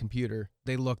Mac computer,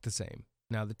 they look the same.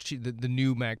 Now, the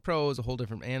new Mac Pro is a whole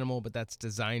different animal, but that's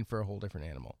designed for a whole different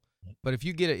animal. But if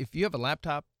you have a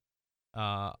laptop,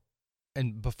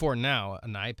 and before now,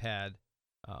 an iPad,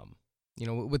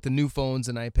 with the new phones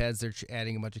and iPads, they're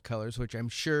adding a bunch of colors, which I'm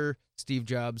sure Steve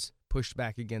Jobs pushed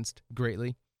back against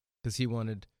greatly because he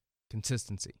wanted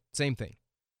consistency. Same thing.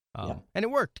 And it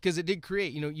worked because it did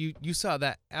create, you saw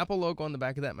that Apple logo on the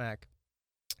back of that Mac,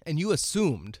 and you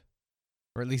assumed,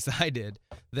 or at least I did,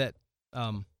 that,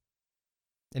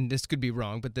 and this could be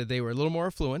wrong, but that they were a little more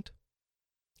affluent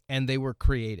and they were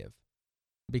creative,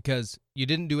 because you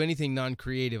didn't do anything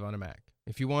non-creative on a Mac.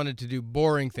 If you wanted to do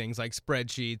boring things like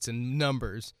spreadsheets and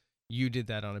numbers, you did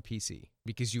that on a PC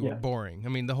because you were Yeah. boring. I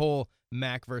mean, the whole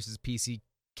Mac versus PC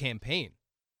campaign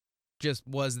just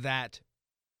was that,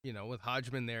 with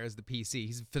Hodgman there as the PC.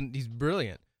 He's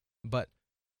brilliant, but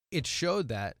it showed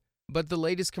that. But the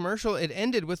latest commercial, it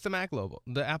ended with the Mac logo,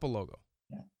 the Apple logo.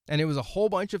 Yeah. And it was a whole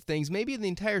bunch of things. Maybe in the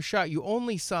entire shot, you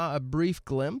only saw a brief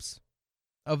glimpse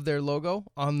of their logo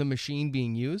on the machine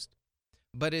being used.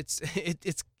 But it's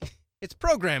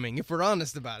programming, if we're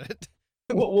honest about it.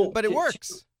 Well, But it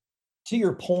works. To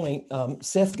your point,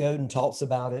 Seth Godin talks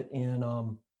about it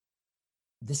in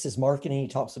This Is Marketing. He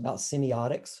talks about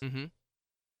semiotics Mm-hmm.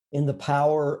 and the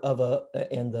power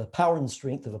and the power and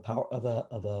strength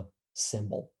of a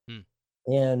symbol. Mm.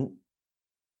 And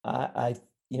I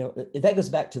that goes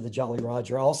back to the Jolly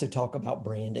Roger. I also talk about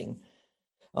branding.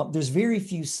 There's very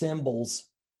few symbols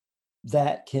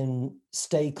that can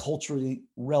stay culturally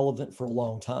relevant for a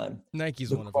long time. Nike's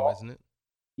The one of them, isn't it?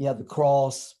 Yeah, the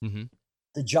cross, Mm-hmm.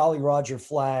 the Jolly Roger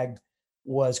flag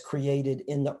was created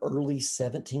in the early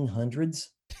 1700s,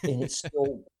 and it's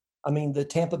still, I mean, the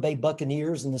Tampa Bay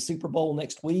Buccaneers in the Super Bowl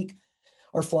next week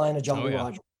are flying a Jolly yeah.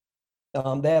 Roger.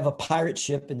 They have a pirate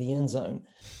ship in the end zone.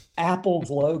 Apple's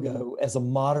logo as a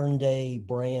modern day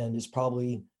brand is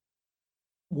probably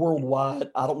worldwide.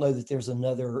 I don't know that there's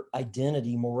another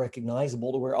identity more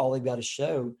recognizable to where all they've got to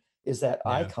show is that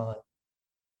Yeah. icon.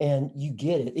 And you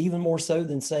get it even more so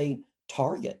than, say,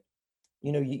 Target.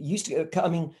 You used to, I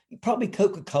mean, probably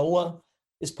Coca-Cola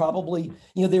is probably,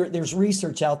 there's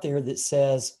research out there that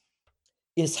says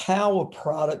is how a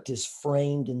product is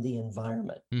framed in the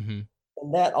environment. Mm-hmm.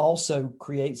 And that also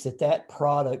creates that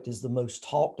product is the most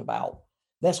talked about.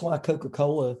 That's why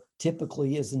Coca-Cola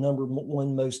typically is the number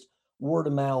one most word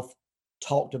of mouth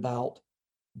talked about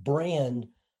brand,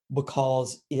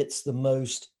 because it's the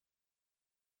most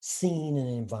seen in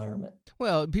an environment.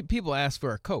 Well, people ask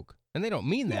for a Coke, and they don't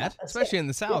mean that, especially in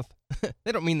the South. Yeah.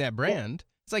 They don't mean that brand.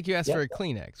 Yeah. It's like you ask for a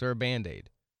Kleenex or a Band-Aid.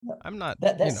 Yeah. I'm not.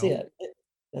 That's it.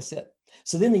 That's it.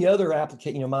 So then the other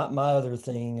application, my other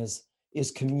thing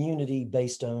is community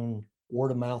based on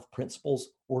word of mouth principles,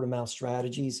 word of mouth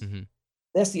strategies. Mm-hmm.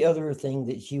 That's the other thing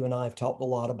that Hugh and I have talked a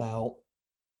lot about.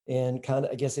 And kind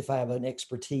of, I guess if I have an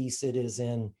expertise, it is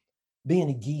in being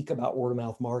a geek about word of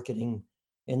mouth marketing.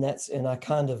 And I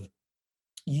kind of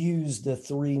use the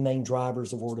three main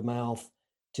drivers of word of mouth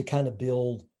to kind of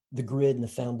build the grid and the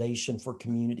foundation for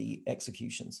community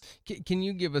executions. Can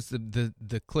you give us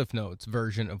the Cliff Notes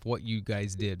version of what you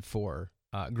guys did for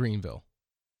Greenville?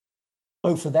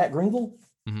 Oh, for that Greenville?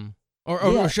 Mm-hmm.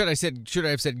 Or should I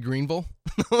have said Greenville?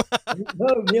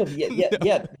 No,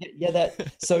 yeah.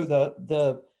 That so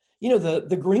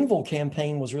the Greenville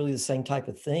campaign was really the same type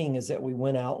of thing. Is that we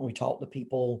went out and we talked to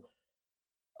people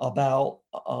about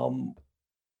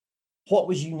what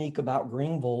was unique about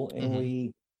Greenville, and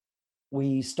mm-hmm.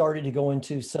 we started to go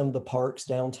into some of the parks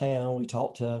downtown. We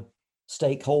talked to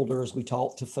stakeholders. We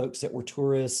talked to folks that were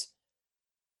tourists.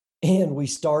 And we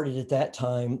started at that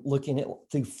time looking at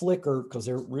through Flickr, because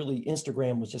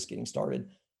Instagram was just getting started.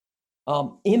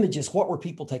 Images, what were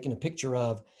people taking a picture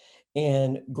of?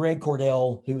 And Greg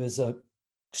Cordell, who is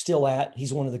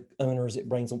he's one of the owners at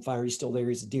Brains on Fire. He's still there.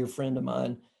 He's a dear friend of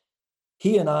mine.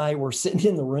 He and I were sitting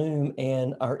in the room,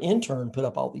 and our intern put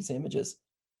up all these images.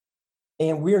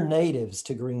 And we're natives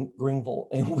to Greenville,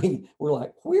 and we were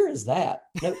like, "Where is that?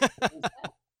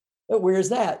 No, where is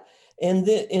that?" And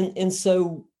then and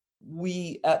so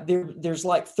we there's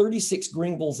like 36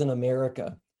 Greenvilles in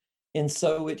America, and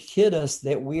so it hit us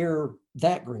that we're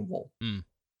that Greenville. Mm.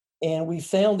 And we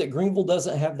found that Greenville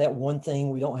doesn't have that one thing.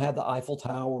 We don't have the Eiffel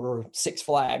Tower or Six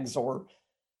Flags or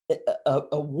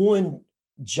a one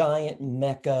giant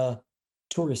Mecca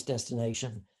tourist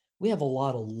destination. We have a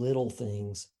lot of little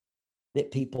things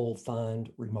that people find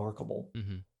remarkable.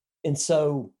 Mm-hmm. And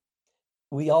so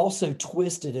we also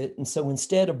twisted it. And so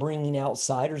instead of bringing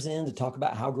outsiders in to talk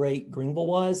about how great Greenville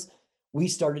was, we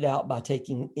started out by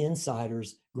taking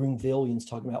insiders, Greenvillians,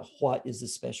 talking about what is the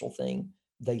special thing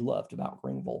they loved about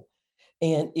Greenville.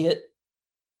 And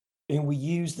we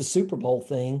used the Super Bowl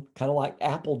thing, kind of like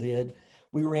Apple did.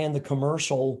 We ran the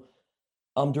commercial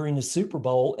during the Super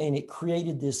Bowl, and it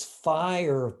created this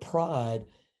fire of pride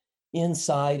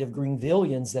inside of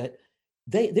Greenvillians that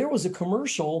there was a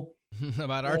commercial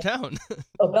about our town.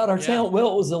 About our town.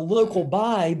 Well, it was a local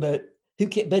buy, but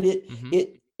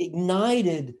it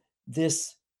ignited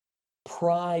this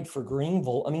pride for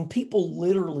Greenville. I mean, people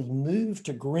literally moved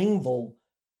to Greenville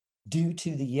due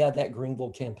to that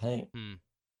Greenville campaign. Mm.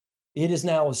 It is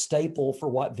now a staple for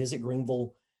what Visit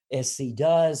Greenville SC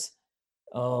does.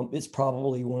 It's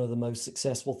probably one of the most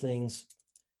successful things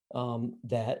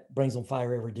that Brains on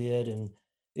Fire ever did, and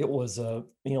it was a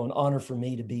an honor for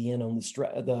me to be in on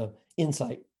the Yeah.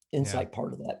 insight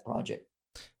part of that project.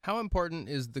 How important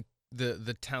is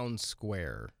the town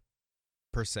square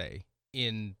per se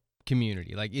in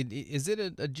community? Like, is it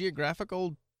a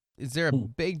geographical? Is there a Hmm.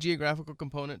 big geographical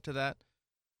component to that?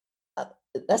 Uh,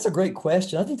 that's a great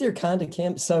question. I think they're kind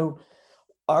of so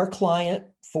our client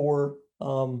for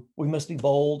We Must Be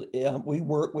Bold. We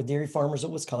work with dairy farmers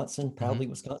of Wisconsin, Hmm. proudly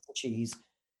Wisconsin cheese,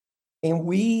 and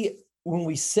when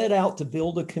we set out to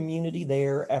build a community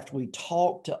there, after we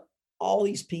talked to all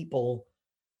these people,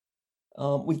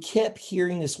 we kept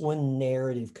hearing this one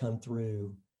narrative come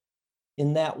through,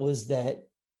 and that was that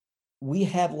we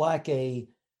have like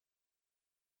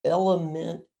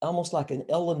almost like an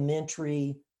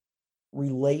elementary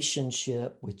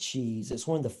relationship with cheese. It's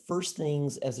one of the first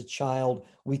things as a child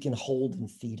we can hold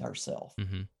and feed ourselves.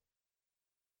 Hmm.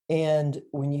 And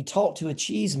when you talk to a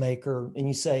cheesemaker and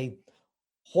you say,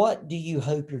 "What do you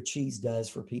hope your cheese does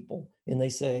for people?" And they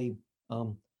say,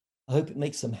 um, "I hope it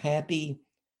makes them happy,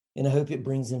 and I hope it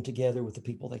brings them together with the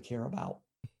people they care about."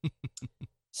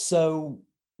 So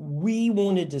we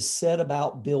wanted to set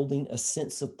about building a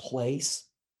sense of place,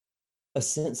 a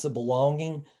sense of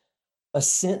belonging, a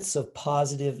sense of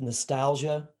positive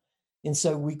nostalgia. And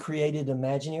so we created an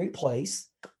imaginary place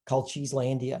called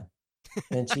Cheeselandia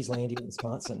in Cheeselandia,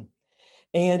 Wisconsin.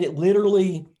 And it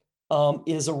literally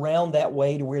is around that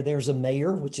way to where there's a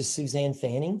mayor, which is Suzanne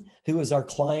Fanning, who was our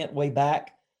client way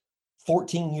back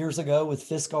 14 years ago with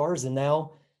Fiskars, and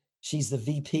now she's the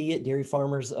VP at Dairy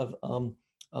Farmers of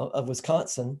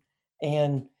Wisconsin,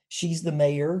 and she's the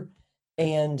mayor.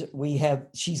 And we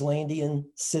have Cheeselandian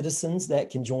citizens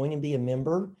that can join and be a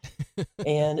member,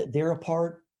 and they're a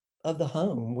part of the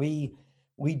home.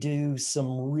 We do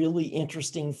some really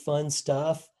interesting, fun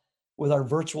stuff with our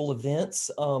virtual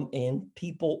events, and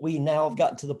people. We now have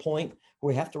gotten to the point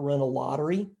where we have to run a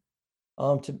lottery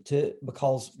to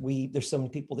because we there's so many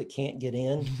people that can't get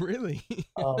in. Really?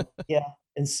 Yeah,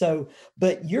 and so,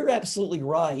 but you're absolutely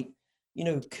right.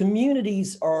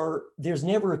 Communities are there's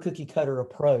never a cookie cutter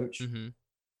approach, Hmm.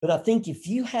 but I think if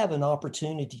you have an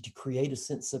opportunity to create a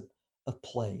sense of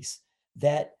place,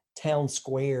 that town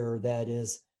square that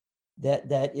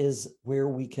is where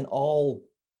we can all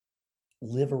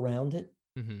live around it,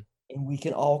 Hmm. and we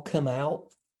can all come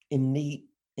out and meet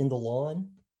in the lawn.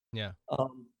 Yeah.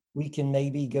 We can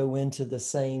maybe go into the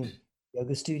same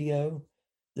yoga studio,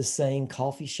 the same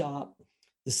coffee shop,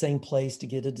 the same place to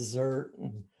get a dessert,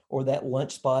 or that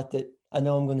lunch spot that I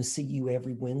know I'm going to see you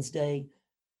every Wednesday.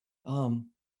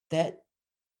 That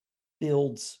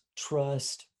builds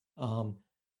trust, um,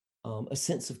 a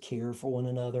sense of care for one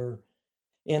another.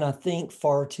 And I think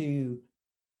far too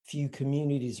few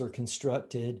communities are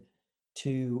constructed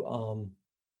to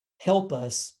help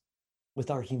us with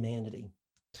our humanity.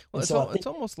 Well, And so I it's think,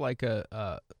 almost like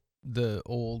a the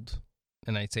old,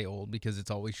 and I say old because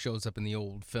it's always shows up in the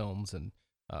old films and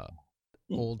uh,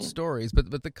 old stories,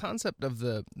 but the concept of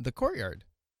the courtyard,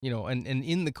 and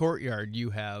in the courtyard you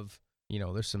have,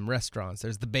 there's some restaurants,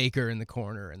 there's the baker in the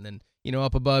corner, and then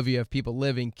up above you have people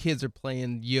living, kids are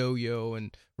playing yo-yo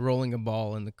and rolling a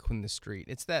ball in the street.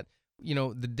 It's that,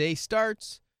 the day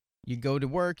starts, you go to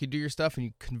work, you do your stuff, and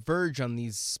you converge on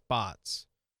these spots.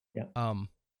 yeah. um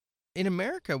in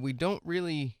America, we don't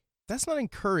really, that's not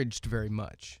encouraged very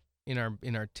much in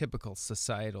our typical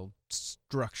societal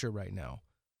structure right now.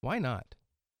 Why not?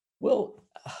 Well,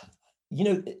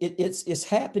 it's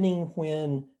happening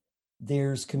when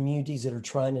there's communities that are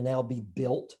trying to now be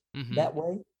built Mm-hmm. that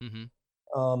way.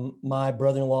 Mm-hmm. My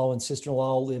brother-in-law and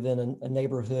sister-in-law live in a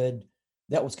neighborhood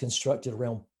that was constructed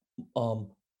around um,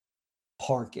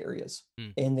 park areas,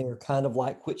 Mm. and they're kind of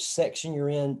like which section you're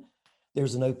in.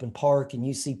 There's an open park, and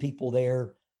you see people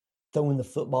there throwing the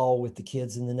football with the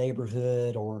kids in the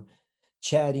neighborhood, or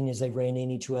chatting as they ran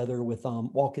in each other with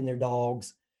walking their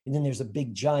dogs. And then there's a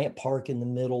big giant park in the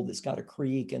middle that's got a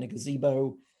creek and a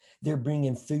gazebo. They're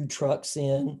bringing food trucks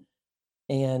in,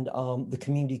 and the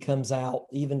community comes out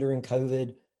even during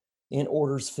COVID and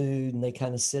orders food, and they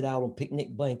kind of sit out on picnic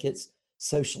blankets,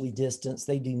 socially distanced.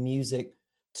 They do music.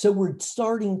 So we're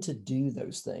starting to do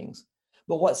those things.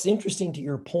 But what's interesting to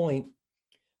your point,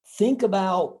 think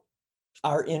about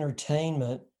our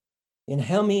entertainment and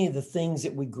how many of the things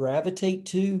that we gravitate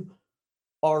to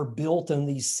are built on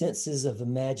these senses of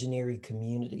imaginary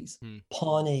communities. Mm.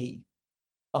 Pawnee,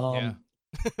 Yeah. um,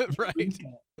 Right.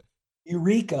 Eureka,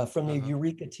 Eureka from the Uh-huh.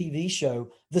 Eureka TV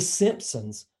show, The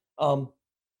Simpsons, um,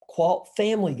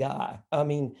 Family Guy. I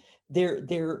mean,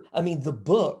 the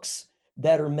books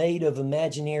that are made of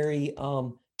imaginary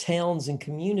towns and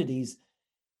communities.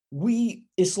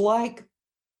 It's like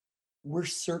we're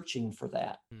searching for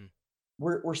that. Mm.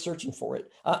 We're searching for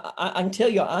it. I can tell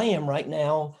you, I am right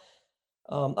now.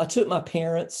 I took my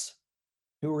parents,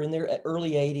 who were in their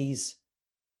early 80s,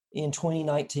 in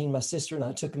 2019. My sister and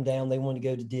I took them down. They wanted to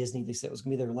go to Disney. They said it was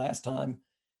going to be their last time,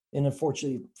 and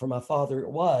unfortunately for my father, it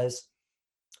was.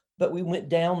 But we went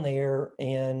down there,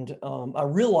 and I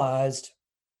realized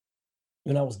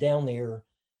when I was down there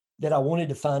that I wanted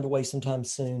to find a way sometime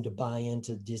soon to buy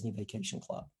into Disney Vacation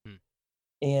Club. Mm.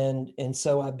 And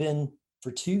so I've been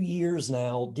for 2 years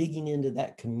now digging into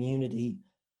that community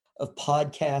of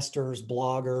podcasters,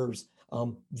 bloggers,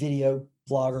 video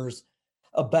bloggers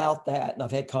about that, and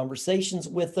I've had conversations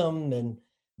with them and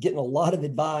getting a lot of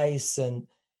advice, and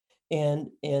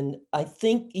I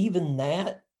think even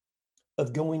that,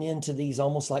 of going into these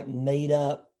almost like made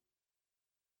up,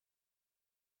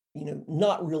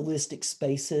 not realistic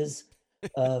spaces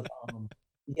of,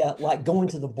 yeah, like going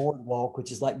to the boardwalk,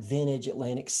 which is like vintage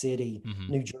Atlantic City,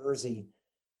 Hmm. New Jersey,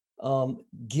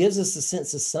 gives us a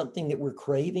sense of something that we're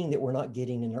craving that we're not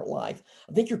getting in our life.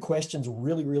 I think your question's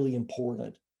really, really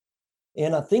important.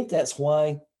 And I think that's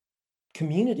why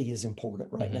community is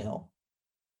important right Hmm. now,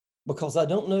 because I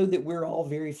don't know that we're all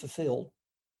very fulfilled,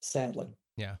 sadly.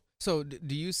 Yeah. So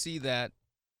do you see that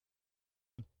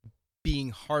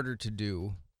being harder to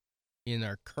do in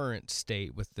our current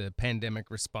state with the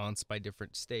pandemic response by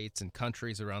different states and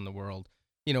countries around the world,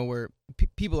 where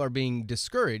people are being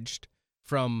discouraged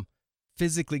from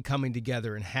physically coming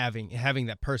together and having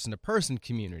that person to person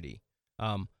community?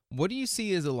 What do you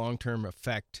see as a long term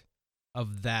effect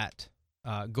of that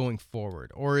going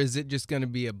forward, or is it just going to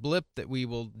be a blip that we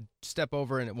will step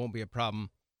over and it won't be a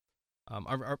problem?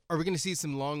 Are we going to see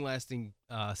some long lasting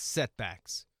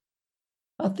setbacks?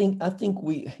 I think I think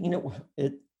we're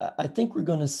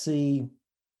going to see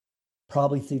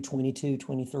probably through 22,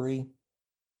 23.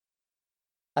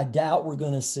 I doubt we're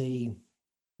going to see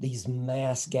these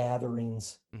mass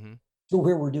gatherings Mm-hmm. to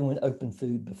where we're doing open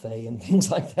food buffet and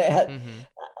things like that. Mm-hmm.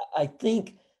 I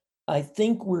think I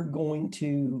think we're going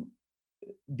to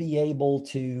be able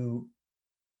to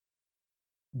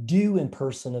do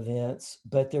in-person events,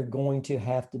 but they're going to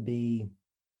have to be,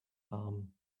 um,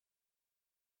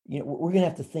 we're gonna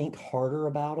have to think harder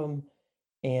about them,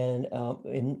 and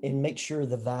make sure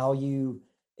the value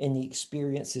and the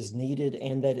experience is needed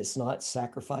and that it's not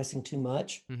sacrificing too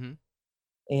much. Mm-hmm.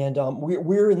 And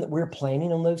we're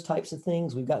planning on those types of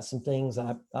things. We've got some things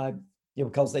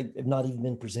because they have not even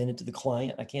been presented to the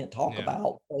client, I can't talk Yeah.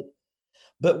 about,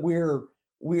 but we're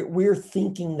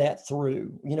thinking that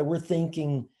through. We're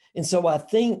thinking, and so I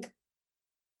think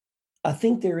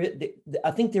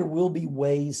there will be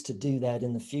ways to do that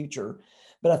in the future,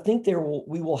 but I think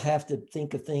we will have to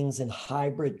think of things in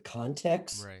hybrid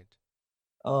contexts, Right.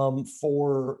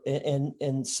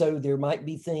 and so there might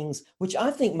be things which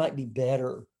I think might be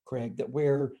better, Craig, that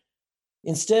where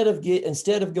instead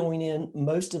of going in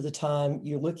most of the time,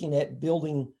 you're looking at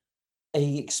building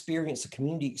a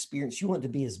community experience. You want it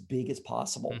to be as big as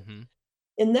possible. Mm-hmm.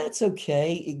 And that's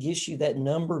okay. It gives you that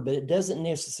number, but it doesn't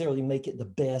necessarily make it the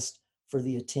best for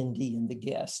the attendee and the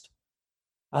guest.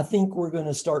 I think we're going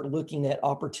to start looking at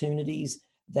opportunities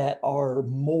that are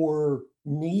more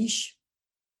niche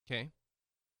Okay.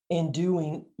 and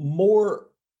doing more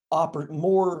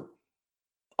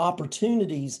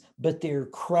opportunities, but they're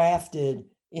crafted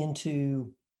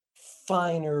into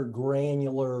finer,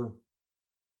 granular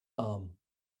um,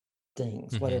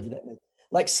 things, Mm-hmm. whatever that may.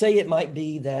 Like, say it might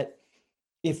be that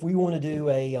if we want to do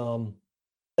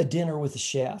a dinner with a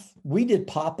chef, we did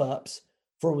pop-ups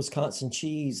for Wisconsin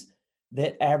cheese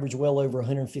that average well over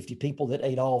 150 people that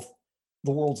ate off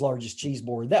the world's largest cheese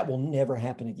board. That will never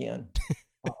happen again.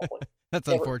 Probably. That's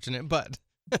Never. unfortunate, but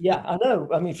Yeah, I know.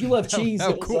 I mean, if you love cheese,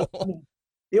 how it was, I cool. mean,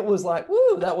 it was like,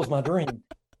 woo, that was my dream.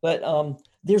 But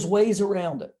there's ways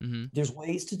around it. Mm-hmm. There's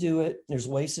ways to do it. There's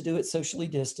ways to do it socially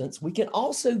distanced. We can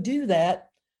also do that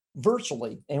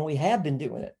virtually, and we have been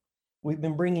doing it. We've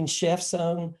been bringing chefs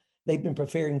on. They've been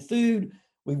preparing food.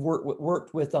 We've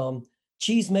worked with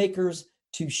cheesemakers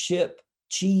to ship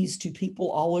cheese to people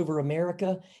all over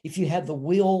America. If you have the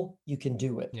will, you can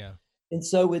do it. Yeah. And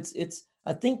so it's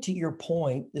I think to your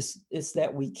point, it's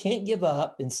that we can't give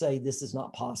up and say this is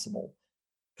not possible,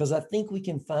 because I think we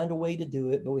can find a way to do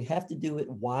it, but we have to do it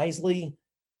wisely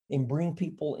and bring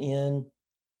people in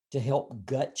to help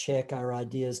gut check our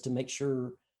ideas to make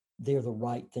sure they're the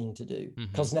right thing to do. Mm-hmm.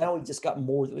 Because now we've just got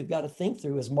more that we've got to think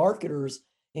through as marketers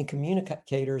and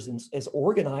communicators and as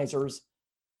organizers.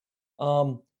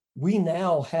 Um, we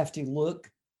now have to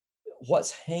look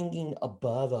what's hanging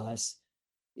above us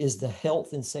is the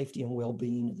health and safety and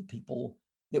well-being of the people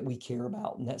that we care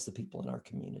about, and that's the people in our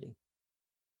community.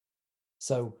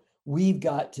 So we've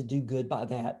got to do good by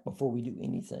that before we do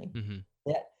anything. Hmm.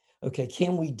 That okay,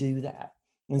 can we do that?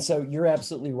 And so you're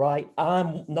absolutely right.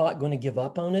 I'm not going to give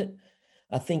up on it.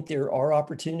 I think there are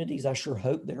opportunities. I sure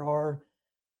hope there are,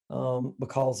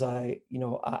 because I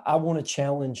want to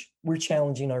challenge. We're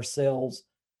challenging ourselves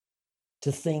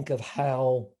to think of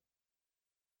how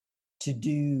to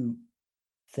do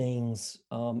things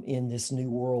in this new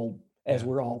world as Yeah.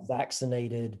 we're all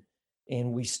vaccinated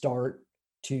and we start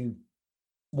to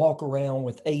walk around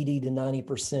with 80 to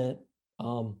 90%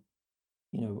 um,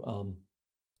 you know, um,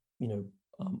 you know,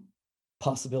 um,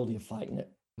 possibility of fighting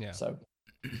it. Yeah. So,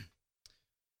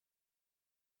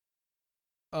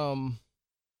 um,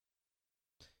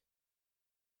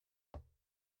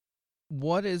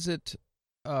 what is it?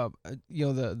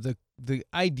 The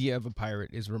idea of a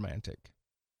pirate is romantic,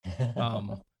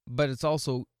 but it's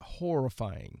also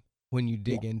horrifying when you yeah,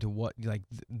 dig into what like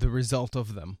the result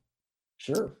of them.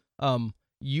 sure.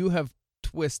 You have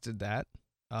twisted that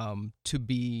to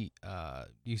be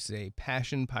you say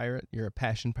passion pirate. You're a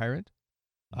passion pirate.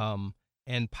 Um,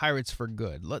 and pirates for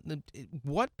good.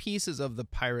 What pieces of the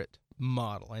pirate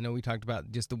model? I know we talked about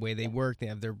just the way they Yeah. work. They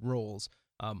have their roles.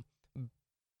 Um,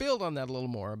 Build on that a little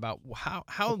more about how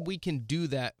Okay. we can do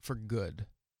that for good,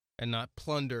 and not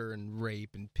plunder and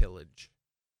rape and pillage.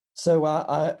 So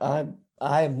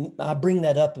I bring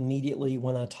that up immediately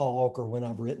when I talk or when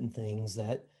I've written things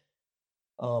that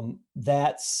um,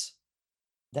 that's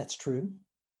that's true.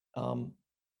 Um,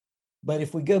 but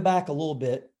if we go back a little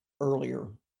bit earlier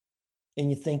and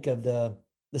you think of the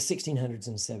 1600s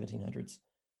and 1700s,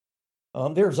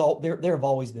 there have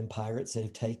always been pirates that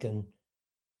have taken,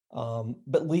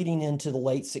 but leading into the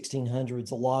late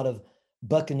 1600s, a lot of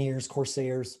buccaneers,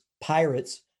 corsairs,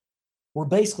 pirates were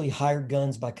basically hired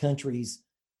guns by countries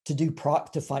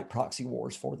to fight proxy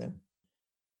wars for them.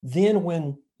 Then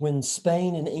when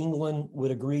Spain and England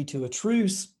would agree to a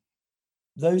truce,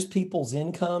 those people's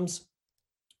incomes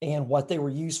and what they were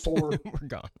used for We're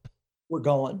gone. were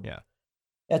gone. Yeah.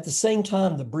 At the same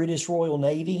time, the British Royal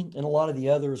Navy and a lot of the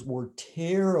others were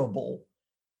terrible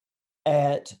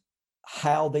at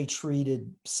how they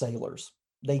treated sailors.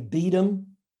 They beat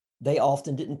them. They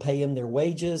often didn't pay them their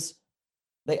wages.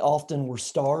 They often were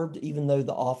starved, even though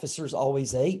the officers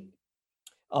always ate,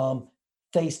 um,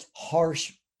 faced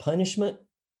harsh punishment.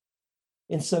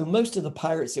 And so most of the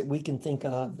pirates that we can think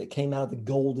of that came out of the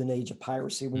golden age of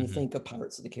piracy, when you Hmm. think of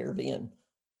Pirates of the Caribbean,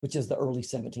 which is the early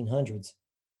 1700s,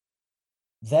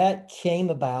 that came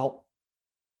about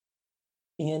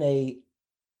in a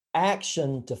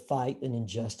action to fight an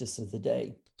injustice of the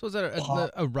day. So is that Po-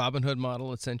 a Robin Hood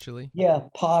model essentially? yeah,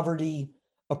 poverty,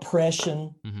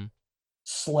 oppression, Hmm.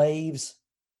 slaves,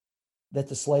 that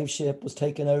the slave ship was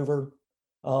taken over.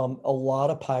 A lot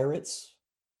of pirates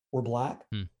were black,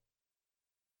 Hmm.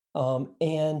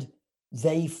 and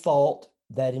they fought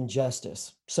that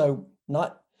injustice. So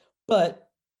not, but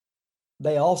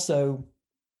they also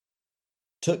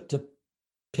took to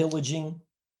pillaging,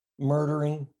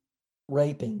 murdering,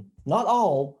 raping. Not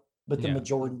all, but the Yeah.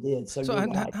 majority did. So So you're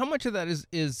right. how much of that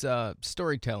is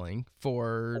storytelling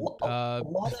for A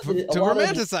lot of it, a to lot of it,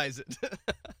 romanticize it?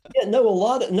 yeah, no, a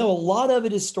lot of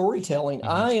it is storytelling.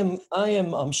 Hmm.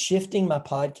 I'm shifting my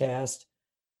podcast.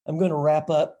 I'm going to wrap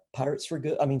up Pirates for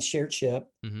Good. I mean, Shared Ship,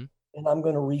 Hmm. and I'm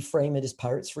going to reframe it as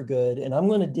Pirates for Good. And I'm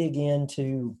going to dig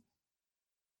into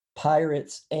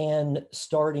pirates and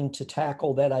starting to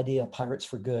tackle that idea of pirates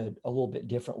for good a little bit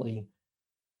differently.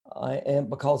 I am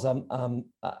because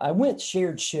I went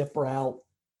shared ship route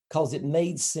because it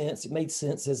made sense. It made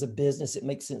sense as a business. It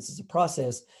makes sense as a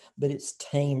process, but it's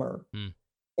tamer. Mm.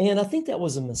 And I think that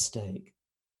was a mistake.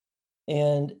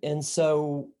 And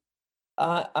so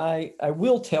I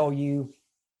will tell you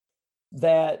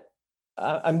that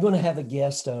I'm going to have a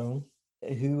guest on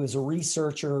who is a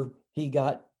researcher. He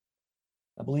got,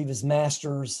 I believe, his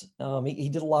master's. He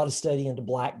did a lot of study into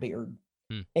Blackbeard,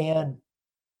 Mm. and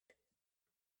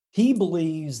he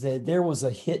believes that there was a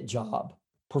hit job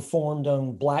performed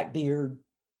on Blackbeard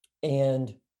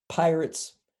and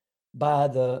pirates by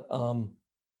the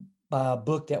by a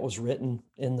book that was written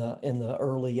in the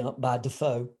early by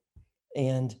Defoe,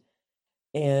 and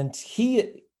and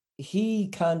he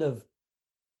kind of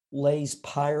lays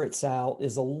pirates out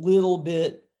as a little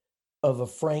bit of a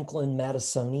Franklin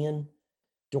Madisonian,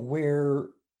 to where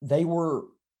they were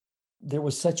there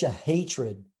was such a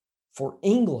hatred for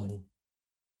England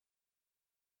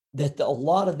that a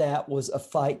lot of that was a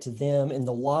fight to them, and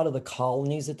a lot of the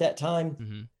colonies at that time,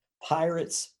 Hmm.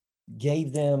 pirates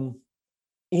gave them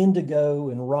indigo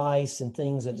and rice and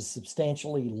things at a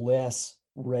substantially less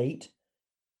rate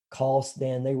cost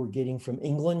than they were getting from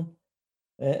England.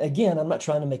 Again, I'm not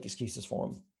trying to make excuses for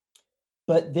them,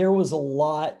 but there was a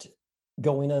lot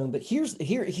going on. But here's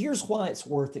why it's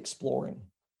worth exploring.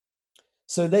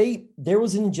 So there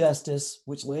was injustice,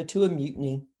 which led to a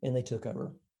mutiny, and they took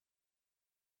over.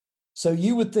 So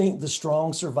you would think the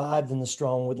strong survived and the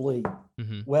strong would lead.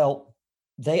 Mm-hmm. Well,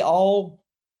 they all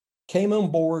came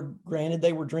on board. Granted,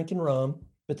 they were drinking rum,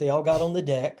 but they all got on the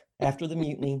deck after the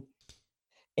mutiny,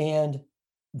 and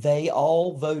they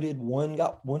all voted.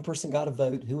 One person got a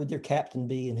vote. Who would their captain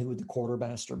be, and who would the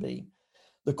quartermaster be?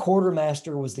 The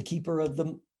quartermaster was the keeper of the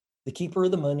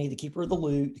money, the keeper of the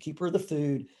loot, the keeper of the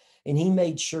food, and he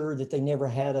made sure that they never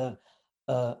had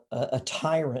a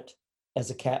tyrant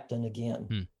as a captain again.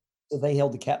 Hmm. So they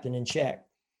held the captain in check.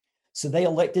 So they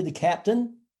elected the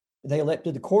captain, they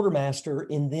elected the quartermaster,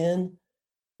 and then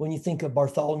when you think of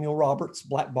Bartholomew Roberts,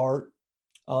 Black Bart,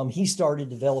 he started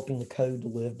developing the code to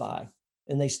live by,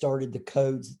 and they started the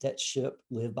codes that ship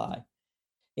lived by,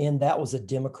 and that was a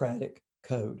democratic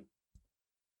code.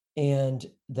 And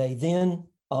they then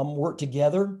worked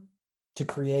together to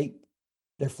create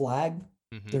their flag,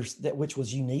 which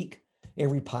was unique.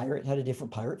 Every pirate had a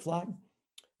different pirate flag.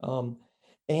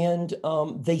 And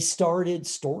they started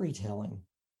storytelling.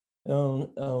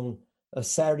 On a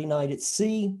Saturday night at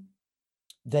sea,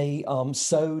 they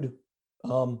sewed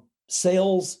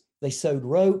sails, they sewed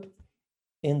rope,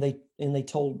 and they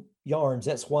told yarns.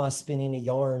 That's why spinning a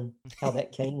yarn, how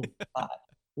that came by,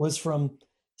 was from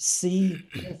sea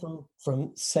and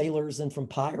from sailors and from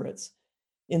pirates.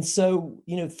 And so,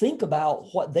 think about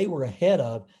what they were ahead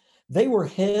of. They were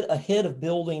ahead of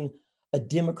building a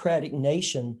democratic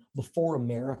nation before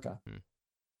America.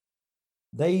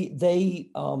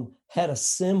 They had a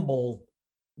symbol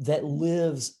that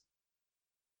lives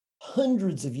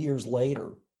hundreds of years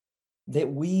later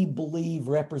that we believe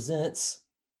represents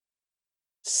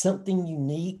something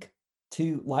unique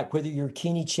to, like, whether you're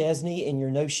Kenny Chesney and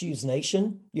your No Shoes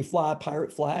Nation, you fly a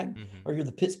pirate flag, or you're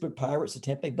the Pittsburgh Pirates, the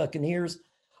Tampa Bay Buccaneers,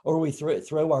 or we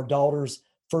throw our daughter's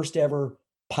first ever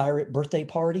pirate birthday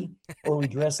party, or we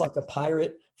dress like a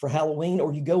pirate for Halloween,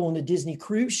 or you go on a Disney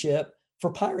cruise ship for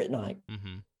pirate night.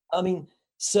 I mean,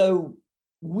 so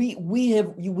we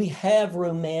have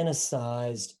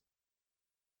romanticized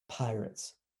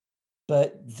pirates,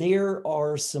 but there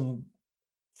are some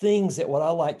things that what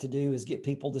I like to do is get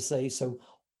people to say, so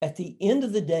at the end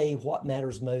of the day, what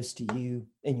matters most to you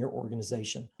and your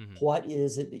organization? What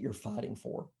is it that you're fighting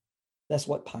for? That's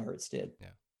what pirates did. Yeah.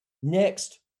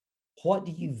 Next, what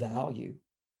do you value?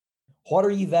 What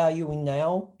are you valuing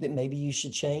now that maybe you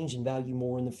should change and value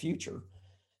more in the future?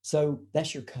 So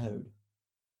that's your code.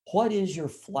 What is your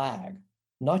flag?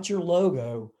 Not your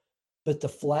logo, but the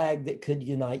flag that could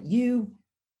unite you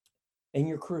and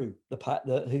your crew,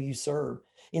 the who you serve.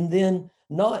 And then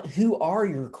not who are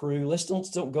your crew. Let's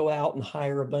don't go out and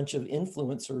hire a bunch of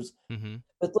influencers,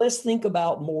 but let's think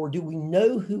about more. Do we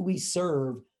know who we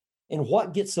serve and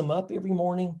what gets them up every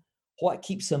morning? What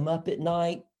keeps them up at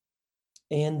night?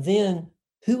 And then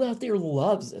who out there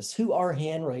loves us? Who are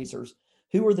hand raisers?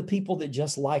 Who are the people that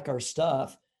just like our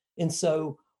stuff? And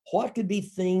so what could be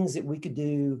things that we could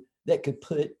do that could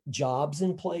put jobs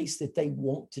in place that they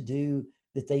want to do,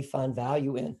 that they find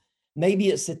value in? Maybe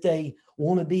it's that they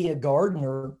want to be a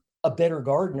gardener, a better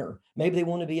gardener. Maybe they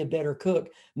want to be a better cook.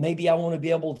 Maybe I want to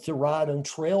be able to ride on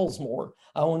trails more.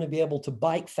 I want to be able to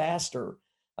bike faster.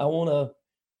 I want to,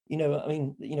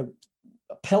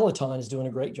 Peloton is doing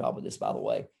a great job with this, by the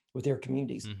way, with their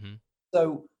communities.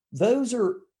 So those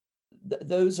are,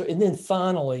 and then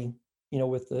finally,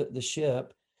 with the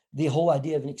ship, the whole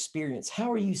idea of an experience.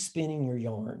 How are you spinning your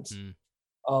yarns?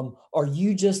 Are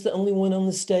you just the only one on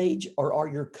the stage, or are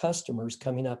your customers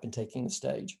coming up and taking the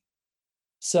stage?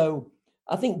 So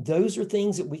I think those are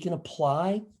things that we can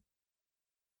apply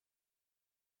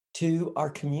to our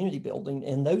community building,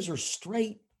 and those are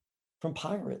straight from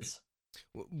pirates.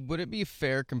 Would it be a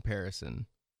fair comparison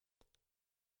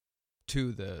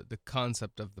to the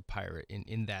concept of the pirate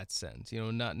in that sense?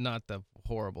 Not the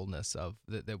horribleness of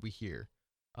that we hear,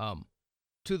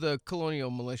 to the colonial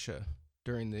militia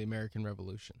during the American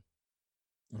Revolution.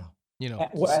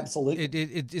 Well, absolutely.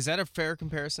 Is that a fair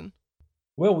comparison?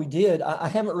 Well, we did. I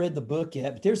haven't read the book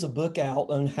yet, but there's a book out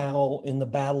on how in the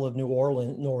Battle of New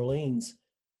Orleans,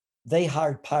 they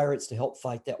hired pirates to help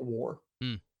fight that war,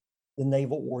 the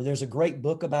naval war. There's a great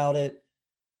book about it.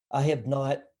 I have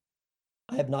not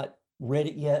read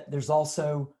it yet. There's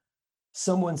also,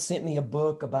 someone sent me a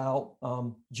book about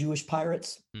Jewish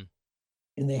pirates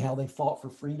and how they fought for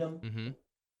freedom.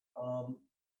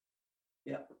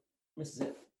 Yeah, this is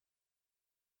it.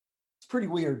 It's pretty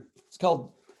weird. It's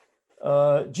called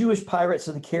Jewish Pirates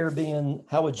of the Caribbean: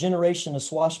 How a Generation of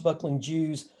Swashbuckling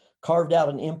Jews carved out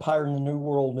an empire in the New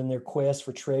World in their quest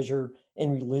for treasure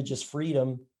and religious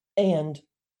freedom and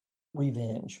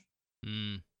revenge.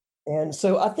 Mm. And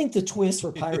so I think the twist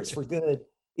for Pirates for Good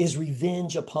is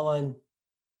revenge upon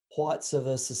what's of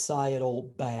a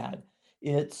societal bad.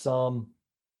 It's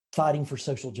fighting for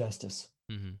social justice.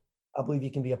 Hmm. I believe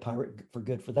you can be a pirate for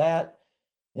good for that,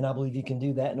 and I believe you can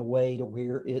do that in a way to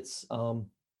where it's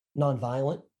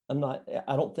nonviolent. I'm not.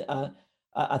 I don't think.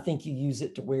 I think you use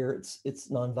it to where it's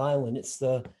nonviolent. It's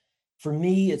the for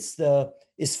me.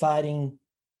 It's fighting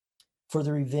for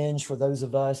the revenge for those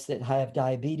of us that have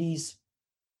diabetes,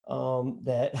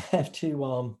 that have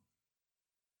to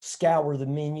scour the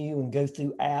menu and go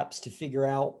through apps to figure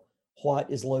out what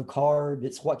is low carb.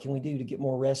 It's what can we do to get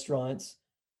more restaurants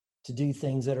to do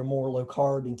things that are more low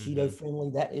carb and keto Hmm. friendly.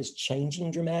 That is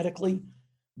changing dramatically.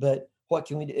 But what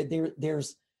can we do?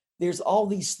 There's all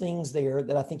these things there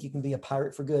that I think you can be a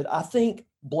pirate for good. I think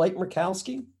Blake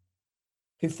Murkowski,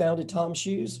 who founded Tom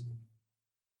Shoes,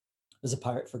 is a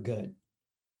pirate for good.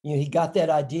 You know, he got that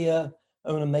idea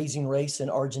of an amazing race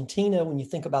in Argentina. When you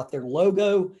think about their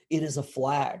logo, it is a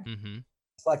flag. Hmm.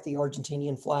 It's like the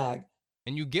Argentinian flag.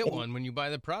 And you get And one when you buy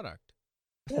the product.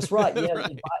 that's right. Yeah,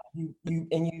 Right.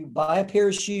 you buy a pair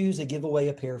of shoes, they give away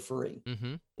a pair free.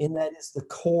 Hmm. And that is the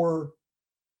core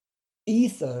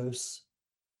ethos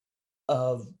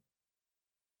of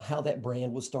how that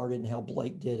brand was started and how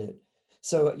Blake did it.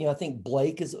 So, I think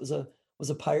Blake was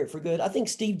a pirate for good. I think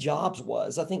Steve Jobs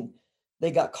was. I think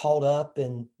they got caught up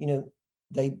and,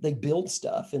 they build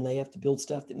stuff and they have to build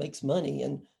stuff that makes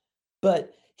money.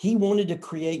 But he wanted to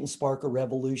create and spark a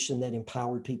revolution that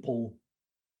empowered people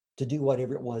to do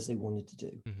whatever it was they wanted to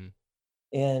do. Hmm.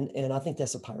 And I think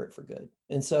that's a pirate for good.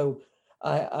 And so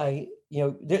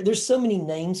there's so many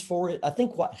names for it. I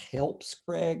think what helps,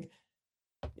 Craig,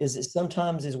 is that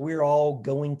sometimes as we're all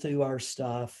going through our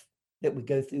stuff that we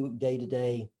go through day to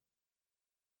day,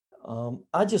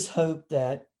 I just hope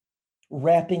that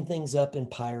wrapping things up in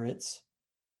pirates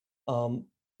um,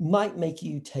 might make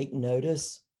you take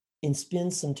notice and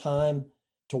spend some time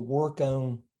to work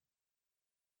on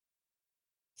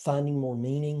finding more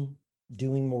meaning,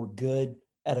 doing more good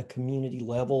at a community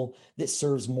level that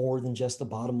serves more than just the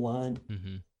bottom line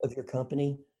Hmm. of your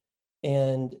company.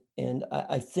 And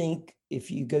I think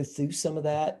if you go through some of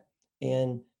that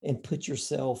and put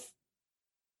yourself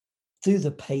through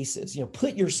the paces,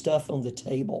 put your stuff on the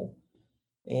table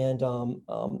and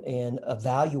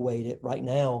evaluate it right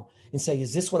now and say,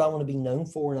 is this what I want to be known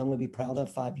for and I'm going to be proud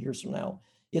of 5 years from now?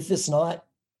 If it's not,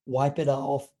 wipe it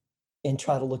off and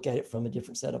try to look at it from a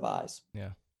different set of eyes.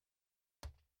 Yeah.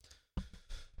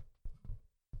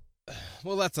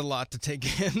 Well, that's a lot to take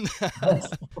in.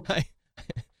 Yes. I,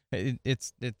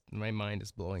 my mind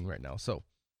is blowing right now. So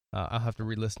I'll have to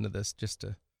re-listen to this just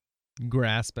to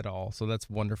grasp it all. So that's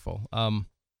wonderful.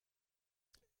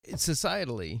 It's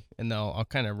societally, and I'll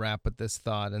kind of wrap with this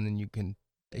thought, and then you can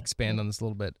Yeah. expand on this a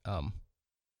little bit.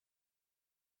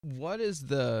 What is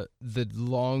the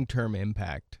long term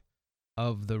impact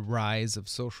of the rise of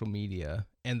social media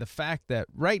and the fact that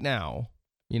right now,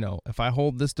 if I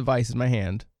hold this device in my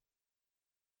hand,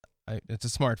 it's a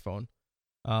smartphone.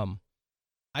 Um,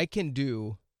 I can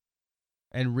do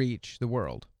and reach the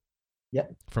world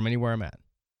Yep. from anywhere I'm at,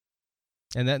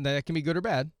 and that can be good or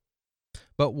bad.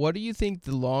 But what do you think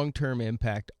the long term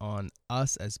impact on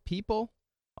us as people,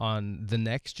 on the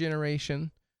next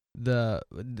generation, the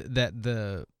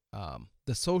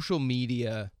social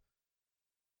media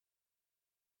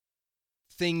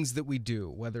things that we do,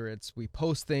 whether it's we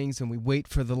post things and we wait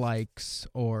for the likes,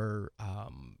 or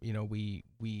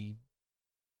we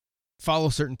follow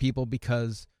certain people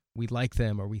because we like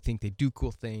them or we think they do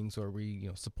cool things, or we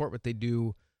support what they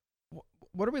do.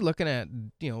 What are we looking at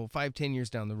 5-10 years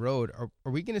down the road?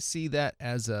 Are we going to see that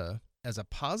as a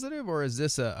positive, or is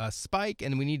this a spike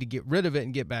and we need to get rid of it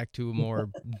and get back to a more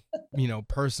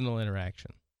personal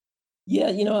interaction? Yeah,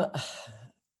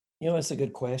 it's a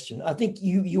good question. I think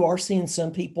you are seeing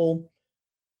some people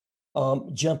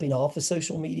jumping off of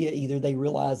social media. Either they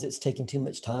realize it's taking too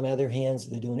much time out of their hands, or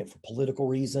they're doing it for political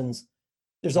reasons.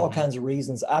 There's all Mm-hmm. kinds of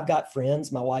reasons. I've got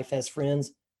friends, my wife has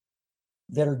friends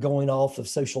that are going off of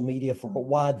social media for a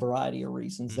wide variety of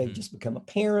reasons. They've Mm-hmm. just become a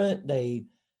parent. They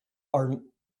are,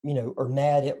 are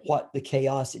mad at what the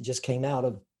chaos that just came out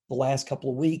of the last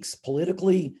couple of weeks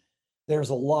politically. There's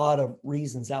a lot of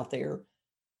reasons out there.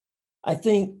 I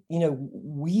think,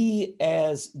 we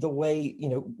as the way,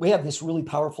 we have this really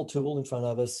powerful tool in front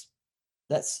of us.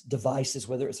 That's devices,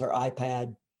 whether it's our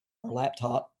iPad, our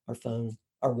laptop, our phone,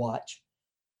 our watch.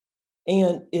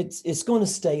 And it's going to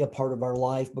stay a part of our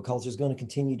life because there's going to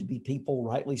continue to be people,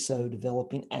 rightly so,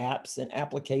 developing apps and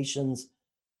applications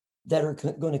that are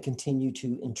going to continue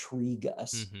to intrigue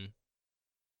us. Mm-hmm.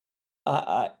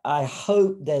 I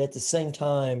hope that at the same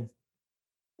time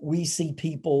we see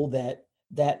people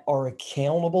that are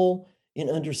accountable and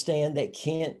understand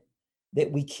that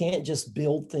we can't just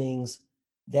build things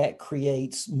that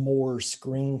creates more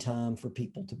screen time for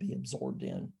people to be absorbed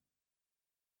in.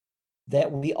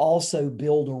 That we also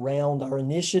build around our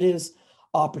initiatives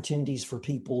opportunities for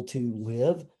people to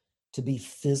live, to be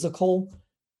physical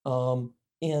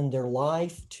in their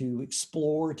life, to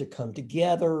explore, to come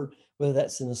together, whether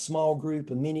that's in a small group,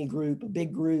 a mini group, a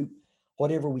big group,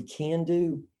 whatever we can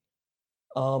do,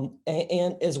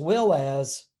 and as well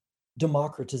as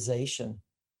democratization.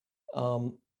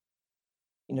 Um,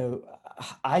 you know,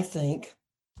 I think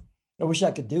I wish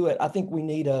I could do it. I think we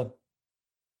need a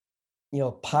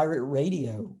pirate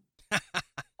radio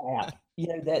app.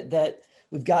 That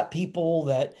we've got people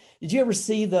that. Did you ever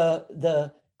see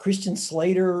the Christian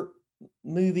Slater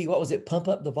movie? What was it? Pump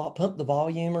the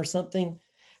volume or something,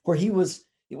 where he was.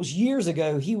 It was years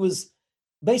ago. He was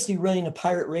basically running a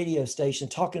pirate radio station,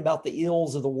 talking about the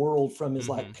ills of the world from his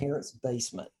Mm-hmm. like parents'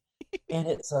 basement. And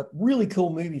it's a really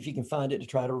cool movie if you can find it to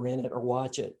try to rent it or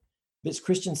watch it. But it's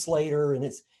Christian Slater, and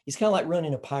he's kind of like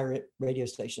running a pirate radio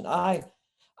station.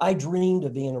 I dreamed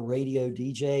of being a radio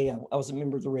DJ. I was a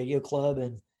member of the radio club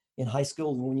in high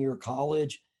school and 1 year of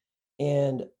college.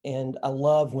 And I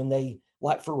love when they,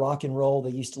 like for rock and roll, they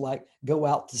used to like go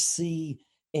out to sea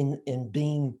and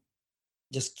beam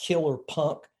just killer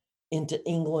punk into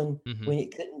England Mm-hmm. when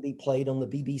it couldn't be played on the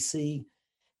BBC.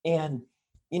 And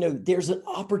there's an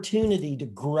opportunity to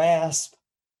grasp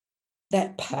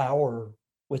that power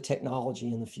with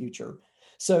technology in the future.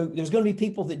 So there's going to be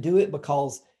people that do it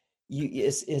because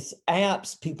it's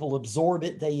apps, people absorb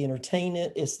it, they entertain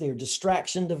it, it's their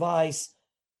distraction device.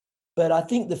 But I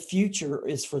think the future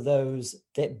is for those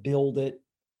that build it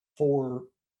for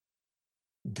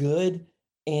good,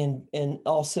 and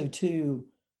also to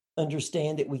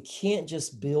understand that we can't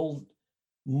just build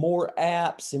more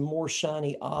apps and more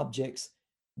shiny objects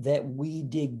that we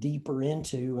dig deeper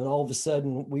into, and all of a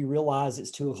sudden we realize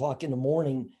it's 2 o'clock in the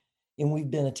morning and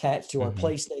we've been attached to our Mm-hmm.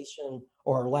 PlayStation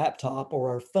or our laptop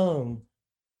or our phone.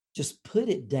 Just put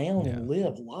it down Yeah. and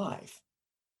live life.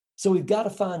 So we've got to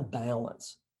find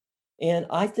balance. And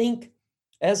I think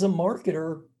as a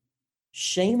marketer,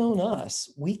 shame on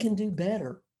us. We can do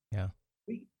better. Yeah.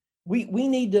 We we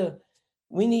need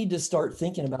to start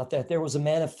thinking about that. There was a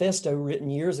manifesto written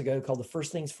years ago called the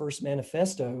First Things First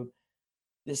Manifesto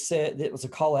that was a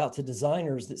call out to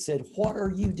designers that said, "What are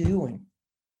you doing?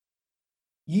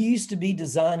 You used to be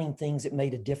designing things that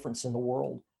made a difference in the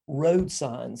world, road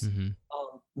signs, Mm-hmm.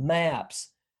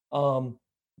 maps, um,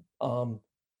 um,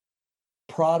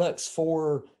 products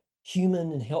for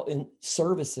human and health and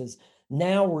services.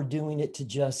 Now we're doing it to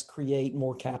just create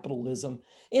more capitalism,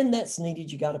 and that's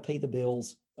needed. You got to pay the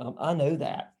bills. I know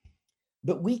that,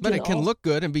 but we But can it can also, look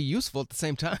good and be useful at the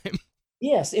same time.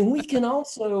 yes, and we can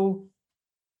also.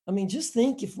 I mean, just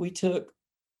think if we took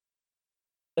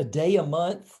a day a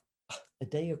month, a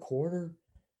day a quarter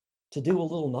to do a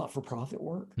little not-for-profit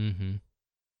work, Mm-hmm.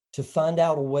 to find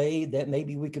out a way that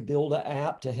maybe we could build an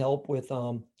app to help with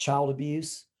child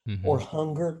abuse Mm-hmm. or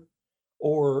hunger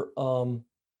or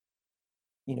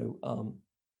you know,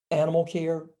 animal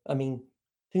care. I mean,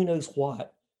 who knows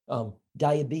what?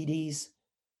 Diabetes,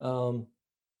 um,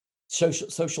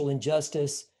 social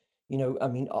injustice. I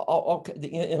mean, and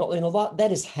a lot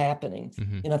that is happening,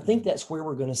 Mm-hmm. and I think that's where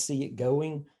we're going to see it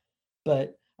going.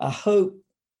 But I hope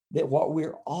that what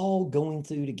we're all going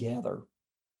through together,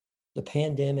 the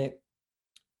pandemic,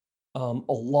 a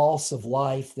loss of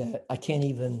life that I can't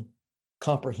even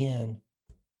comprehend,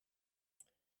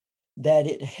 that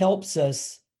it helps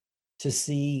us to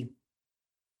see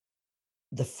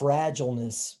the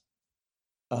fragileness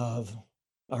of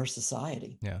our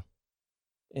society. Yeah.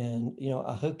 And,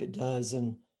 I hope it does.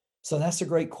 And so that's a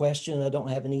great question. I don't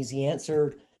have an easy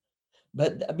answer,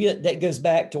 but that goes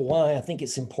back to why I think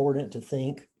it's important to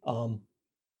think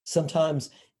sometimes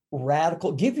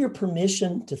radical, give your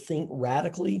permission to think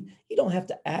radically. You don't have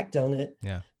to act on it,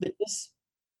 Yeah. but just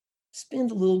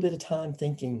spend a little bit of time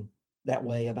thinking that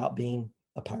way about being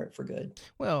a pirate for good.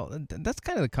 Well, that's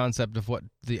kind of the concept of what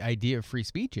the idea of free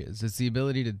speech is. It's the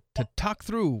ability to talk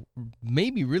through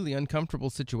maybe really uncomfortable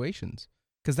situations.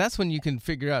 Because that's when you can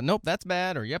figure out, nope, that's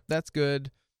bad, or yep, that's good.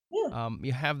 Yeah.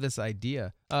 You have this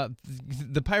idea.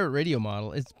 The pirate radio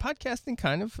model, is podcasting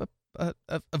kind of a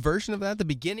version of that, the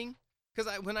beginning?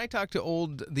 Because when I talk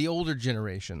to the older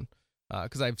generation,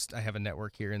 because I have a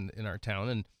network here in our town,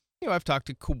 and I've talked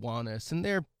to Kiwanis, and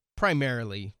they're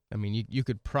primarily, I mean, you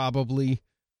could probably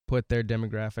put their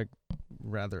demographic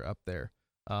rather up there.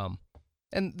 Um,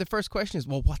 and the first question is,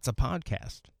 well, what's a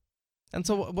podcast? And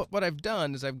so what I've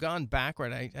done is I've gone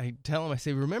backward. I tell them, I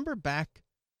say, remember back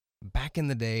in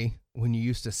the day when you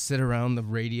used to sit around the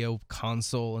radio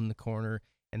console in the corner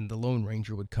and the Lone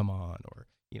Ranger would come on, or,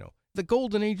 the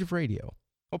golden age of radio.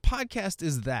 Well, podcast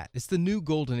is that. It's the new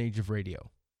golden age of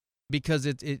radio because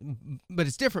but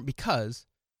it's different because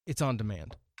it's on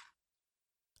demand.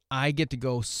 I get to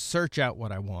go search out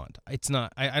what I want. It's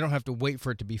not, I don't have to wait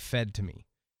for it to be fed to me.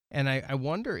 And I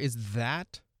wonder, is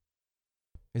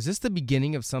this the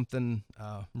beginning of something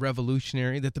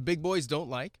revolutionary that the big boys don't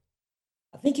like?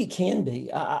 I think it can be.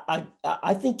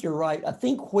 I think you're right. I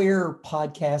think where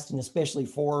podcasting, especially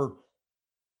for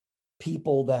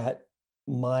people that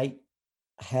might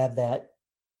have that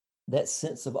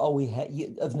sense of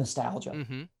of nostalgia,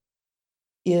 Mm-hmm.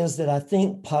 is that I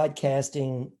think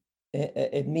podcasting,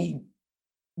 and me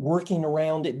working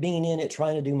around it, being in it,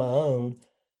 trying to do my own,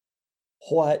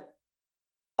 what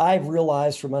I've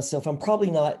realized for myself,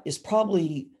 it's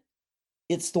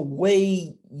the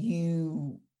way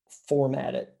you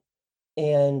format it.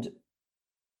 And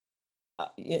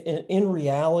in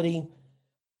reality,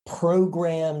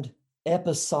 programmed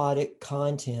episodic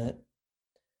content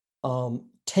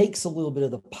takes a little bit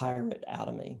of the pirate out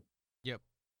of me. Yep.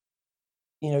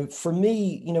 For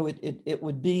me, it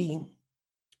would be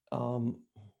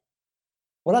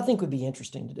what I think would be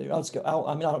interesting to do. I'll just go.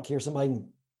 I mean, I don't care.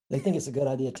 They think it's a good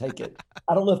idea, take it.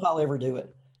 I don't know if I'll ever do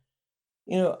it.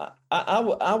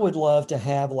 I would love to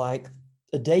have like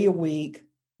a day a week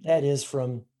that is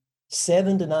from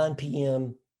 7 to 9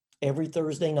 p.m. every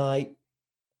Thursday night.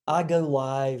 I go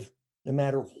live no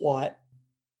matter what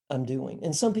I'm doing.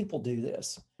 And some people do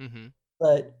this. Mm-hmm.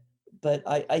 But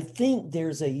I think to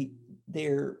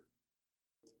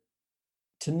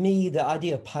me, the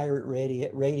idea of pirate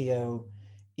radio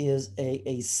is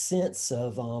a sense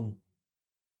of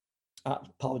I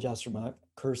apologize for my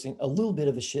cursing, a little bit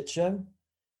of a shit show.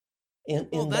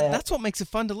 That's what makes it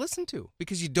fun to listen to,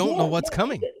 because you don't know what's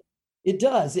coming. It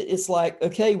does. It's like,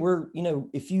 okay,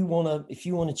 if you want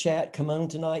to chat, come on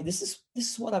tonight. This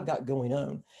is what I've got going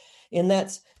on. And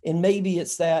maybe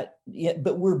it's that,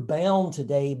 but we're bound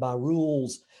today by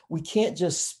rules. We can't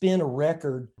just spin a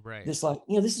record. Right. That's like,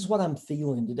 this is what I'm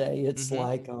feeling today. It's Mm-hmm.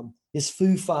 like, it's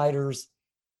Foo Fighters,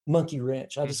 Monkey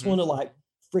Wrench. I just want to like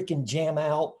freaking jam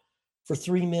out for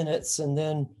 3 minutes and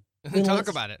then talk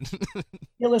about it.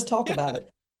 Let's talk about it.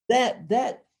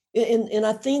 And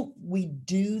I think we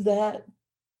do that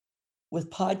with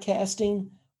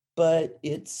podcasting, but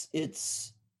it's a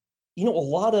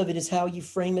lot of it is how you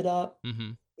frame it up mm-hmm.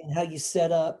 and how you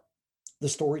set up the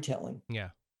storytelling.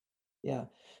 Yeah.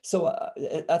 So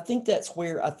I think that's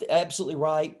where absolutely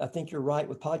right. I think you're right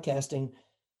with podcasting,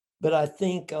 but I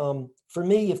think for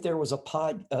me, if there was a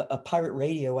pirate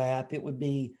radio app, it would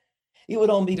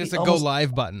only be just a go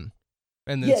live button,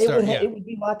 and then it would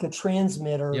be like a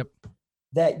transmitter. Yep.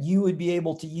 That you would be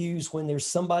able to use when there's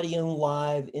somebody on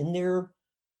live in their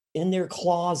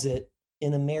closet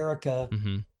in America.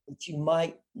 Mm-hmm. That you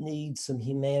might need some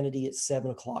humanity at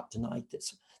 7:00 tonight.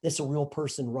 That's a real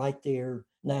person right there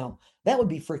now. That would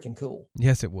be freaking cool.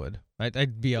 Yes, it would.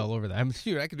 I'd be all over that. I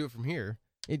could do it from here.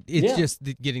 It's just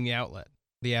getting the outlet,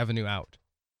 the avenue out.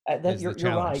 You're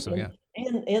right. So,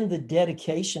 and the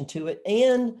dedication to it,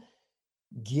 and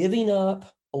giving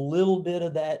up a little bit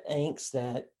of that angst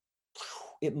that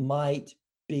it might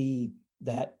be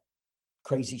that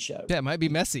crazy show. Yeah, it might be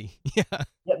messy. Yeah.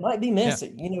 It might be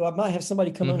messy. Yeah. I might have somebody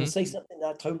come on and say something that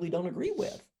I totally don't agree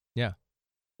with. Yeah.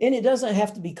 And it doesn't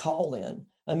have to be call in.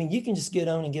 I mean, you can just get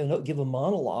on and give a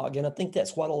monologue. And I think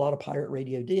that's what a lot of pirate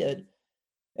radio did.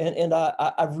 And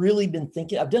I've really been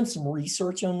thinking, I've done some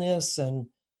research on this, and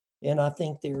I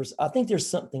think there's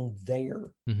something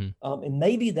there. Mm-hmm. And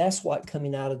maybe that's what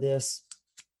coming out of this,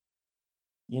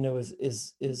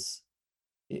 is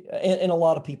and a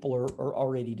lot of people are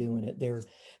already doing it.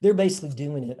 They're basically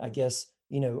doing it, I guess.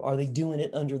 Are they doing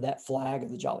it under that flag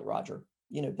of the Jolly Roger?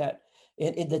 That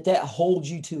that holds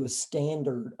you to a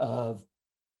standard of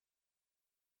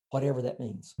whatever that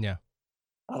means. Yeah.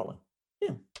 I don't know.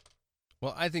 Yeah.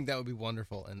 Well, I think that would be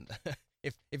wonderful, and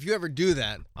if you ever do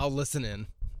that, I'll listen in.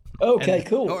 Okay,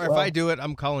 cool. Or if I do it,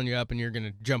 I'm calling you up, and you're going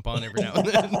to jump on every now and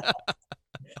then.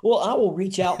 Well, I will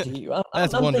reach out to you.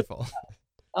 That's wonderful.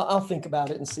 I'll think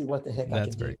about it and see what the heck I can do.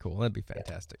 That's very cool. That'd be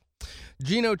fantastic. Yeah.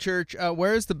 Geno Church,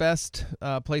 where is the best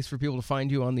place for people to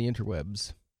find you on the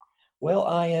interwebs? Well,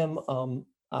 I am.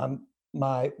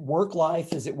 My work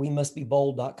life is at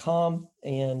wemustbebold.com,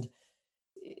 and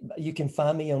you can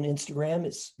find me on Instagram.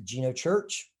 It's Geno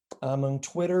Church. I'm on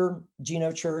Twitter,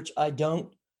 Geno Church. I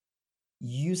don't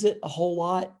use it a whole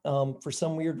lot for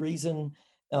some weird reason.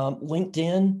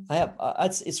 LinkedIn.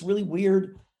 It's really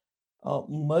weird.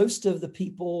 Most of the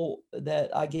people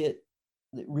that I get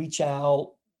that reach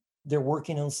out, they're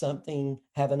working on something,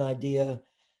 have an idea,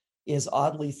 is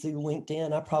oddly through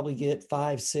LinkedIn. I probably get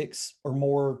 5, 6 or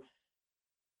more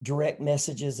direct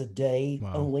messages a day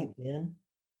on Wow. LinkedIn.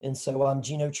 And so I'm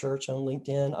Geno Church on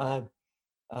LinkedIn. I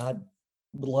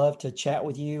would love to chat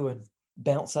with you and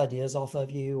bounce ideas off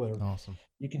of you, or Awesome.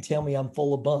 you can tell me I'm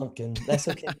full of bunk, and that's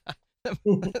okay.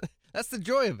 That's the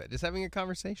joy of it, is having a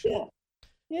conversation. Yeah,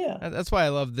 yeah, That's why I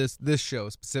love this show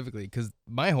specifically, because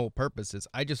my whole purpose is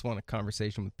I just want a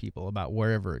conversation with people about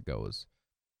wherever it goes.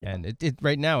 yeah. And it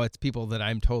right now it's people that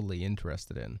I'm totally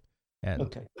interested in, and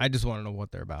Okay. I just want to know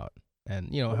what they're about. And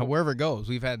Well, wherever it goes,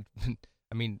 we've had,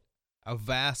 I mean, a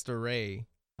vast array.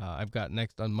 I've got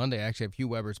next on Monday. I actually have Hugh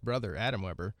Weber's brother, Adam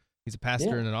Weber. He's a pastor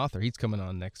yeah, and an author. He's coming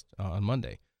on next on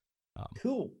Monday.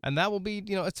 cool. And that will be,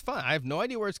 it's fun. I have no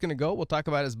idea where it's going to go. We'll talk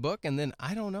about his book, and then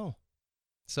I don't know.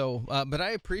 So, but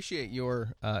I appreciate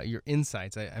your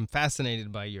insights. I'm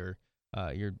fascinated by your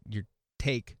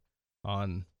take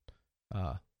on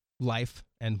life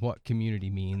and what community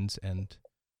means, and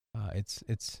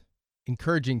it's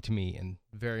encouraging to me and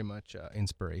very much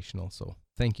inspirational. So,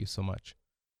 thank you so much.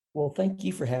 Well, thank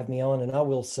you for having me on, and I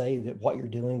will say that what you're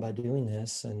doing by doing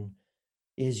this and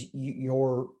is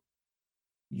you're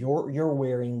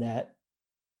wearing that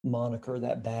moniker,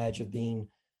 that badge of being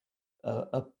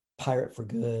a pirate for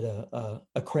good,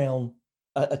 a crown,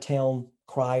 a town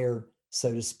crier,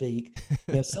 so to speak.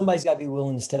 Somebody's got to be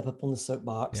willing to step up on the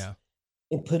soapbox Yeah.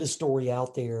 and put a story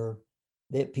out there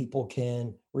that people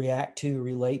can react to,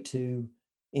 relate to,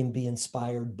 and be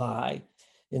inspired by.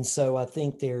 And so I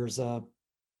think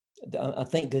I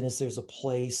thank goodness there's a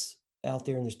place out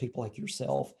there, and there's people like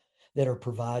yourself that are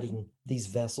providing these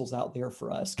vessels out there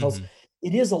for us, because Mm-hmm.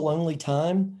 it is a lonely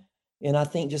time. And I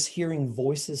think just hearing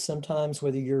voices sometimes,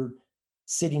 whether you're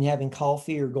sitting having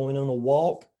coffee or going on a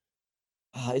walk,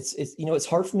 it's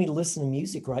hard for me to listen to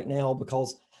music right now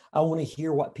because I want to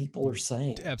hear what people are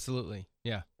saying. Absolutely.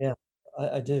 Yeah. Yeah,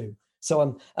 I do.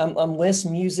 So I'm less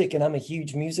music, and I'm a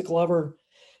huge music lover,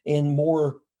 and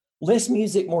less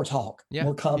music, more talk, Yeah.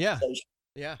 more Yeah. conversation.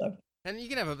 Yeah. So, And you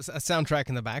can have a soundtrack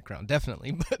in the background,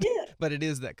 definitely, but yeah. but it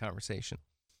is that conversation.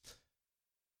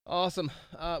 Awesome.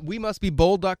 We must be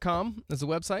bold.com is the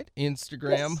website.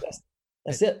 Instagram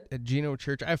That's it. at Geno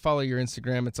Church. I follow your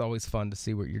Instagram. It's always fun to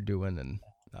see what you're doing, and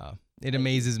it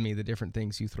amazes me the different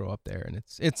things you throw up there, and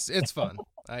it's fun.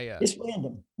 It's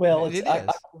random. Well, It I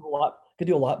is. could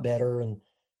do a lot better, and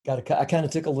I kind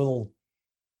of took a little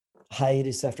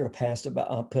hiatus after I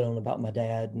put on about my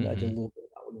dad, and I did a Mm-hmm. little bit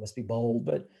about We Must Be Bold,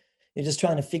 but you're just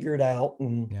trying to figure it out,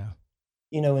 and Yeah.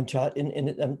 I'm trying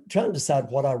to decide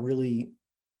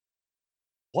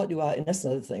and that's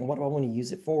another thing. What do I want to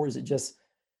use it for? Is it just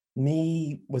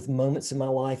me with moments in my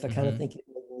life? I kind of Mm-hmm. think it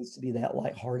needs to be that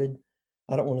lighthearted.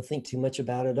 I don't want to think too much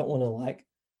about it. I don't want to like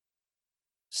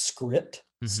script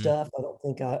Mm-hmm. stuff.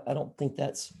 I don't think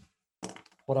that's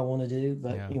what I want to do.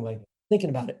 But Yeah. anyway, thinking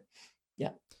about it.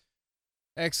 Yeah.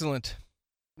 Excellent.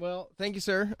 Well, thank you,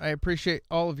 sir. I appreciate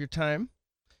all of your time.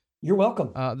 You're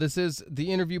welcome. This is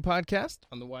the Interview Podcast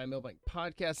on the Why Millbank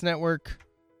Podcast Network.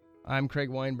 I'm Craig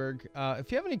Weinberg.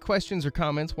 If you have any questions or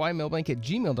comments,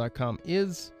 whymillbank@gmail.com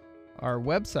is our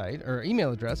website or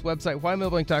email address, website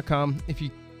whymillbank.com. If you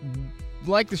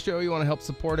like the show, you want to help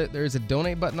support it, there is a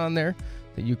donate button on there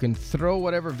that you can throw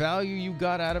whatever value you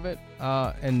got out of it.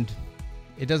 And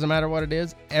it doesn't matter what it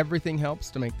is. Everything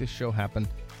helps to make this show happen.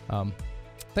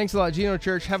 Thanks a lot, Geno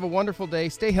Church. Have a wonderful day.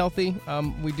 Stay healthy.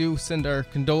 We do send our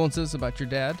condolences about your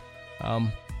dad.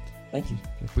 Thank you.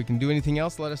 If we can do anything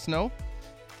else, let us know.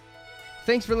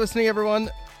 Thanks for listening,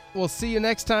 everyone. We'll see you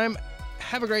next time.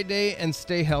 Have a great day and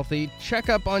stay healthy. Check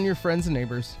up on your friends and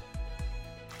neighbors.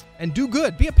 And do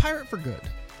good. Be a pirate for good.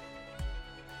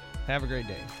 Have a great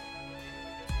day.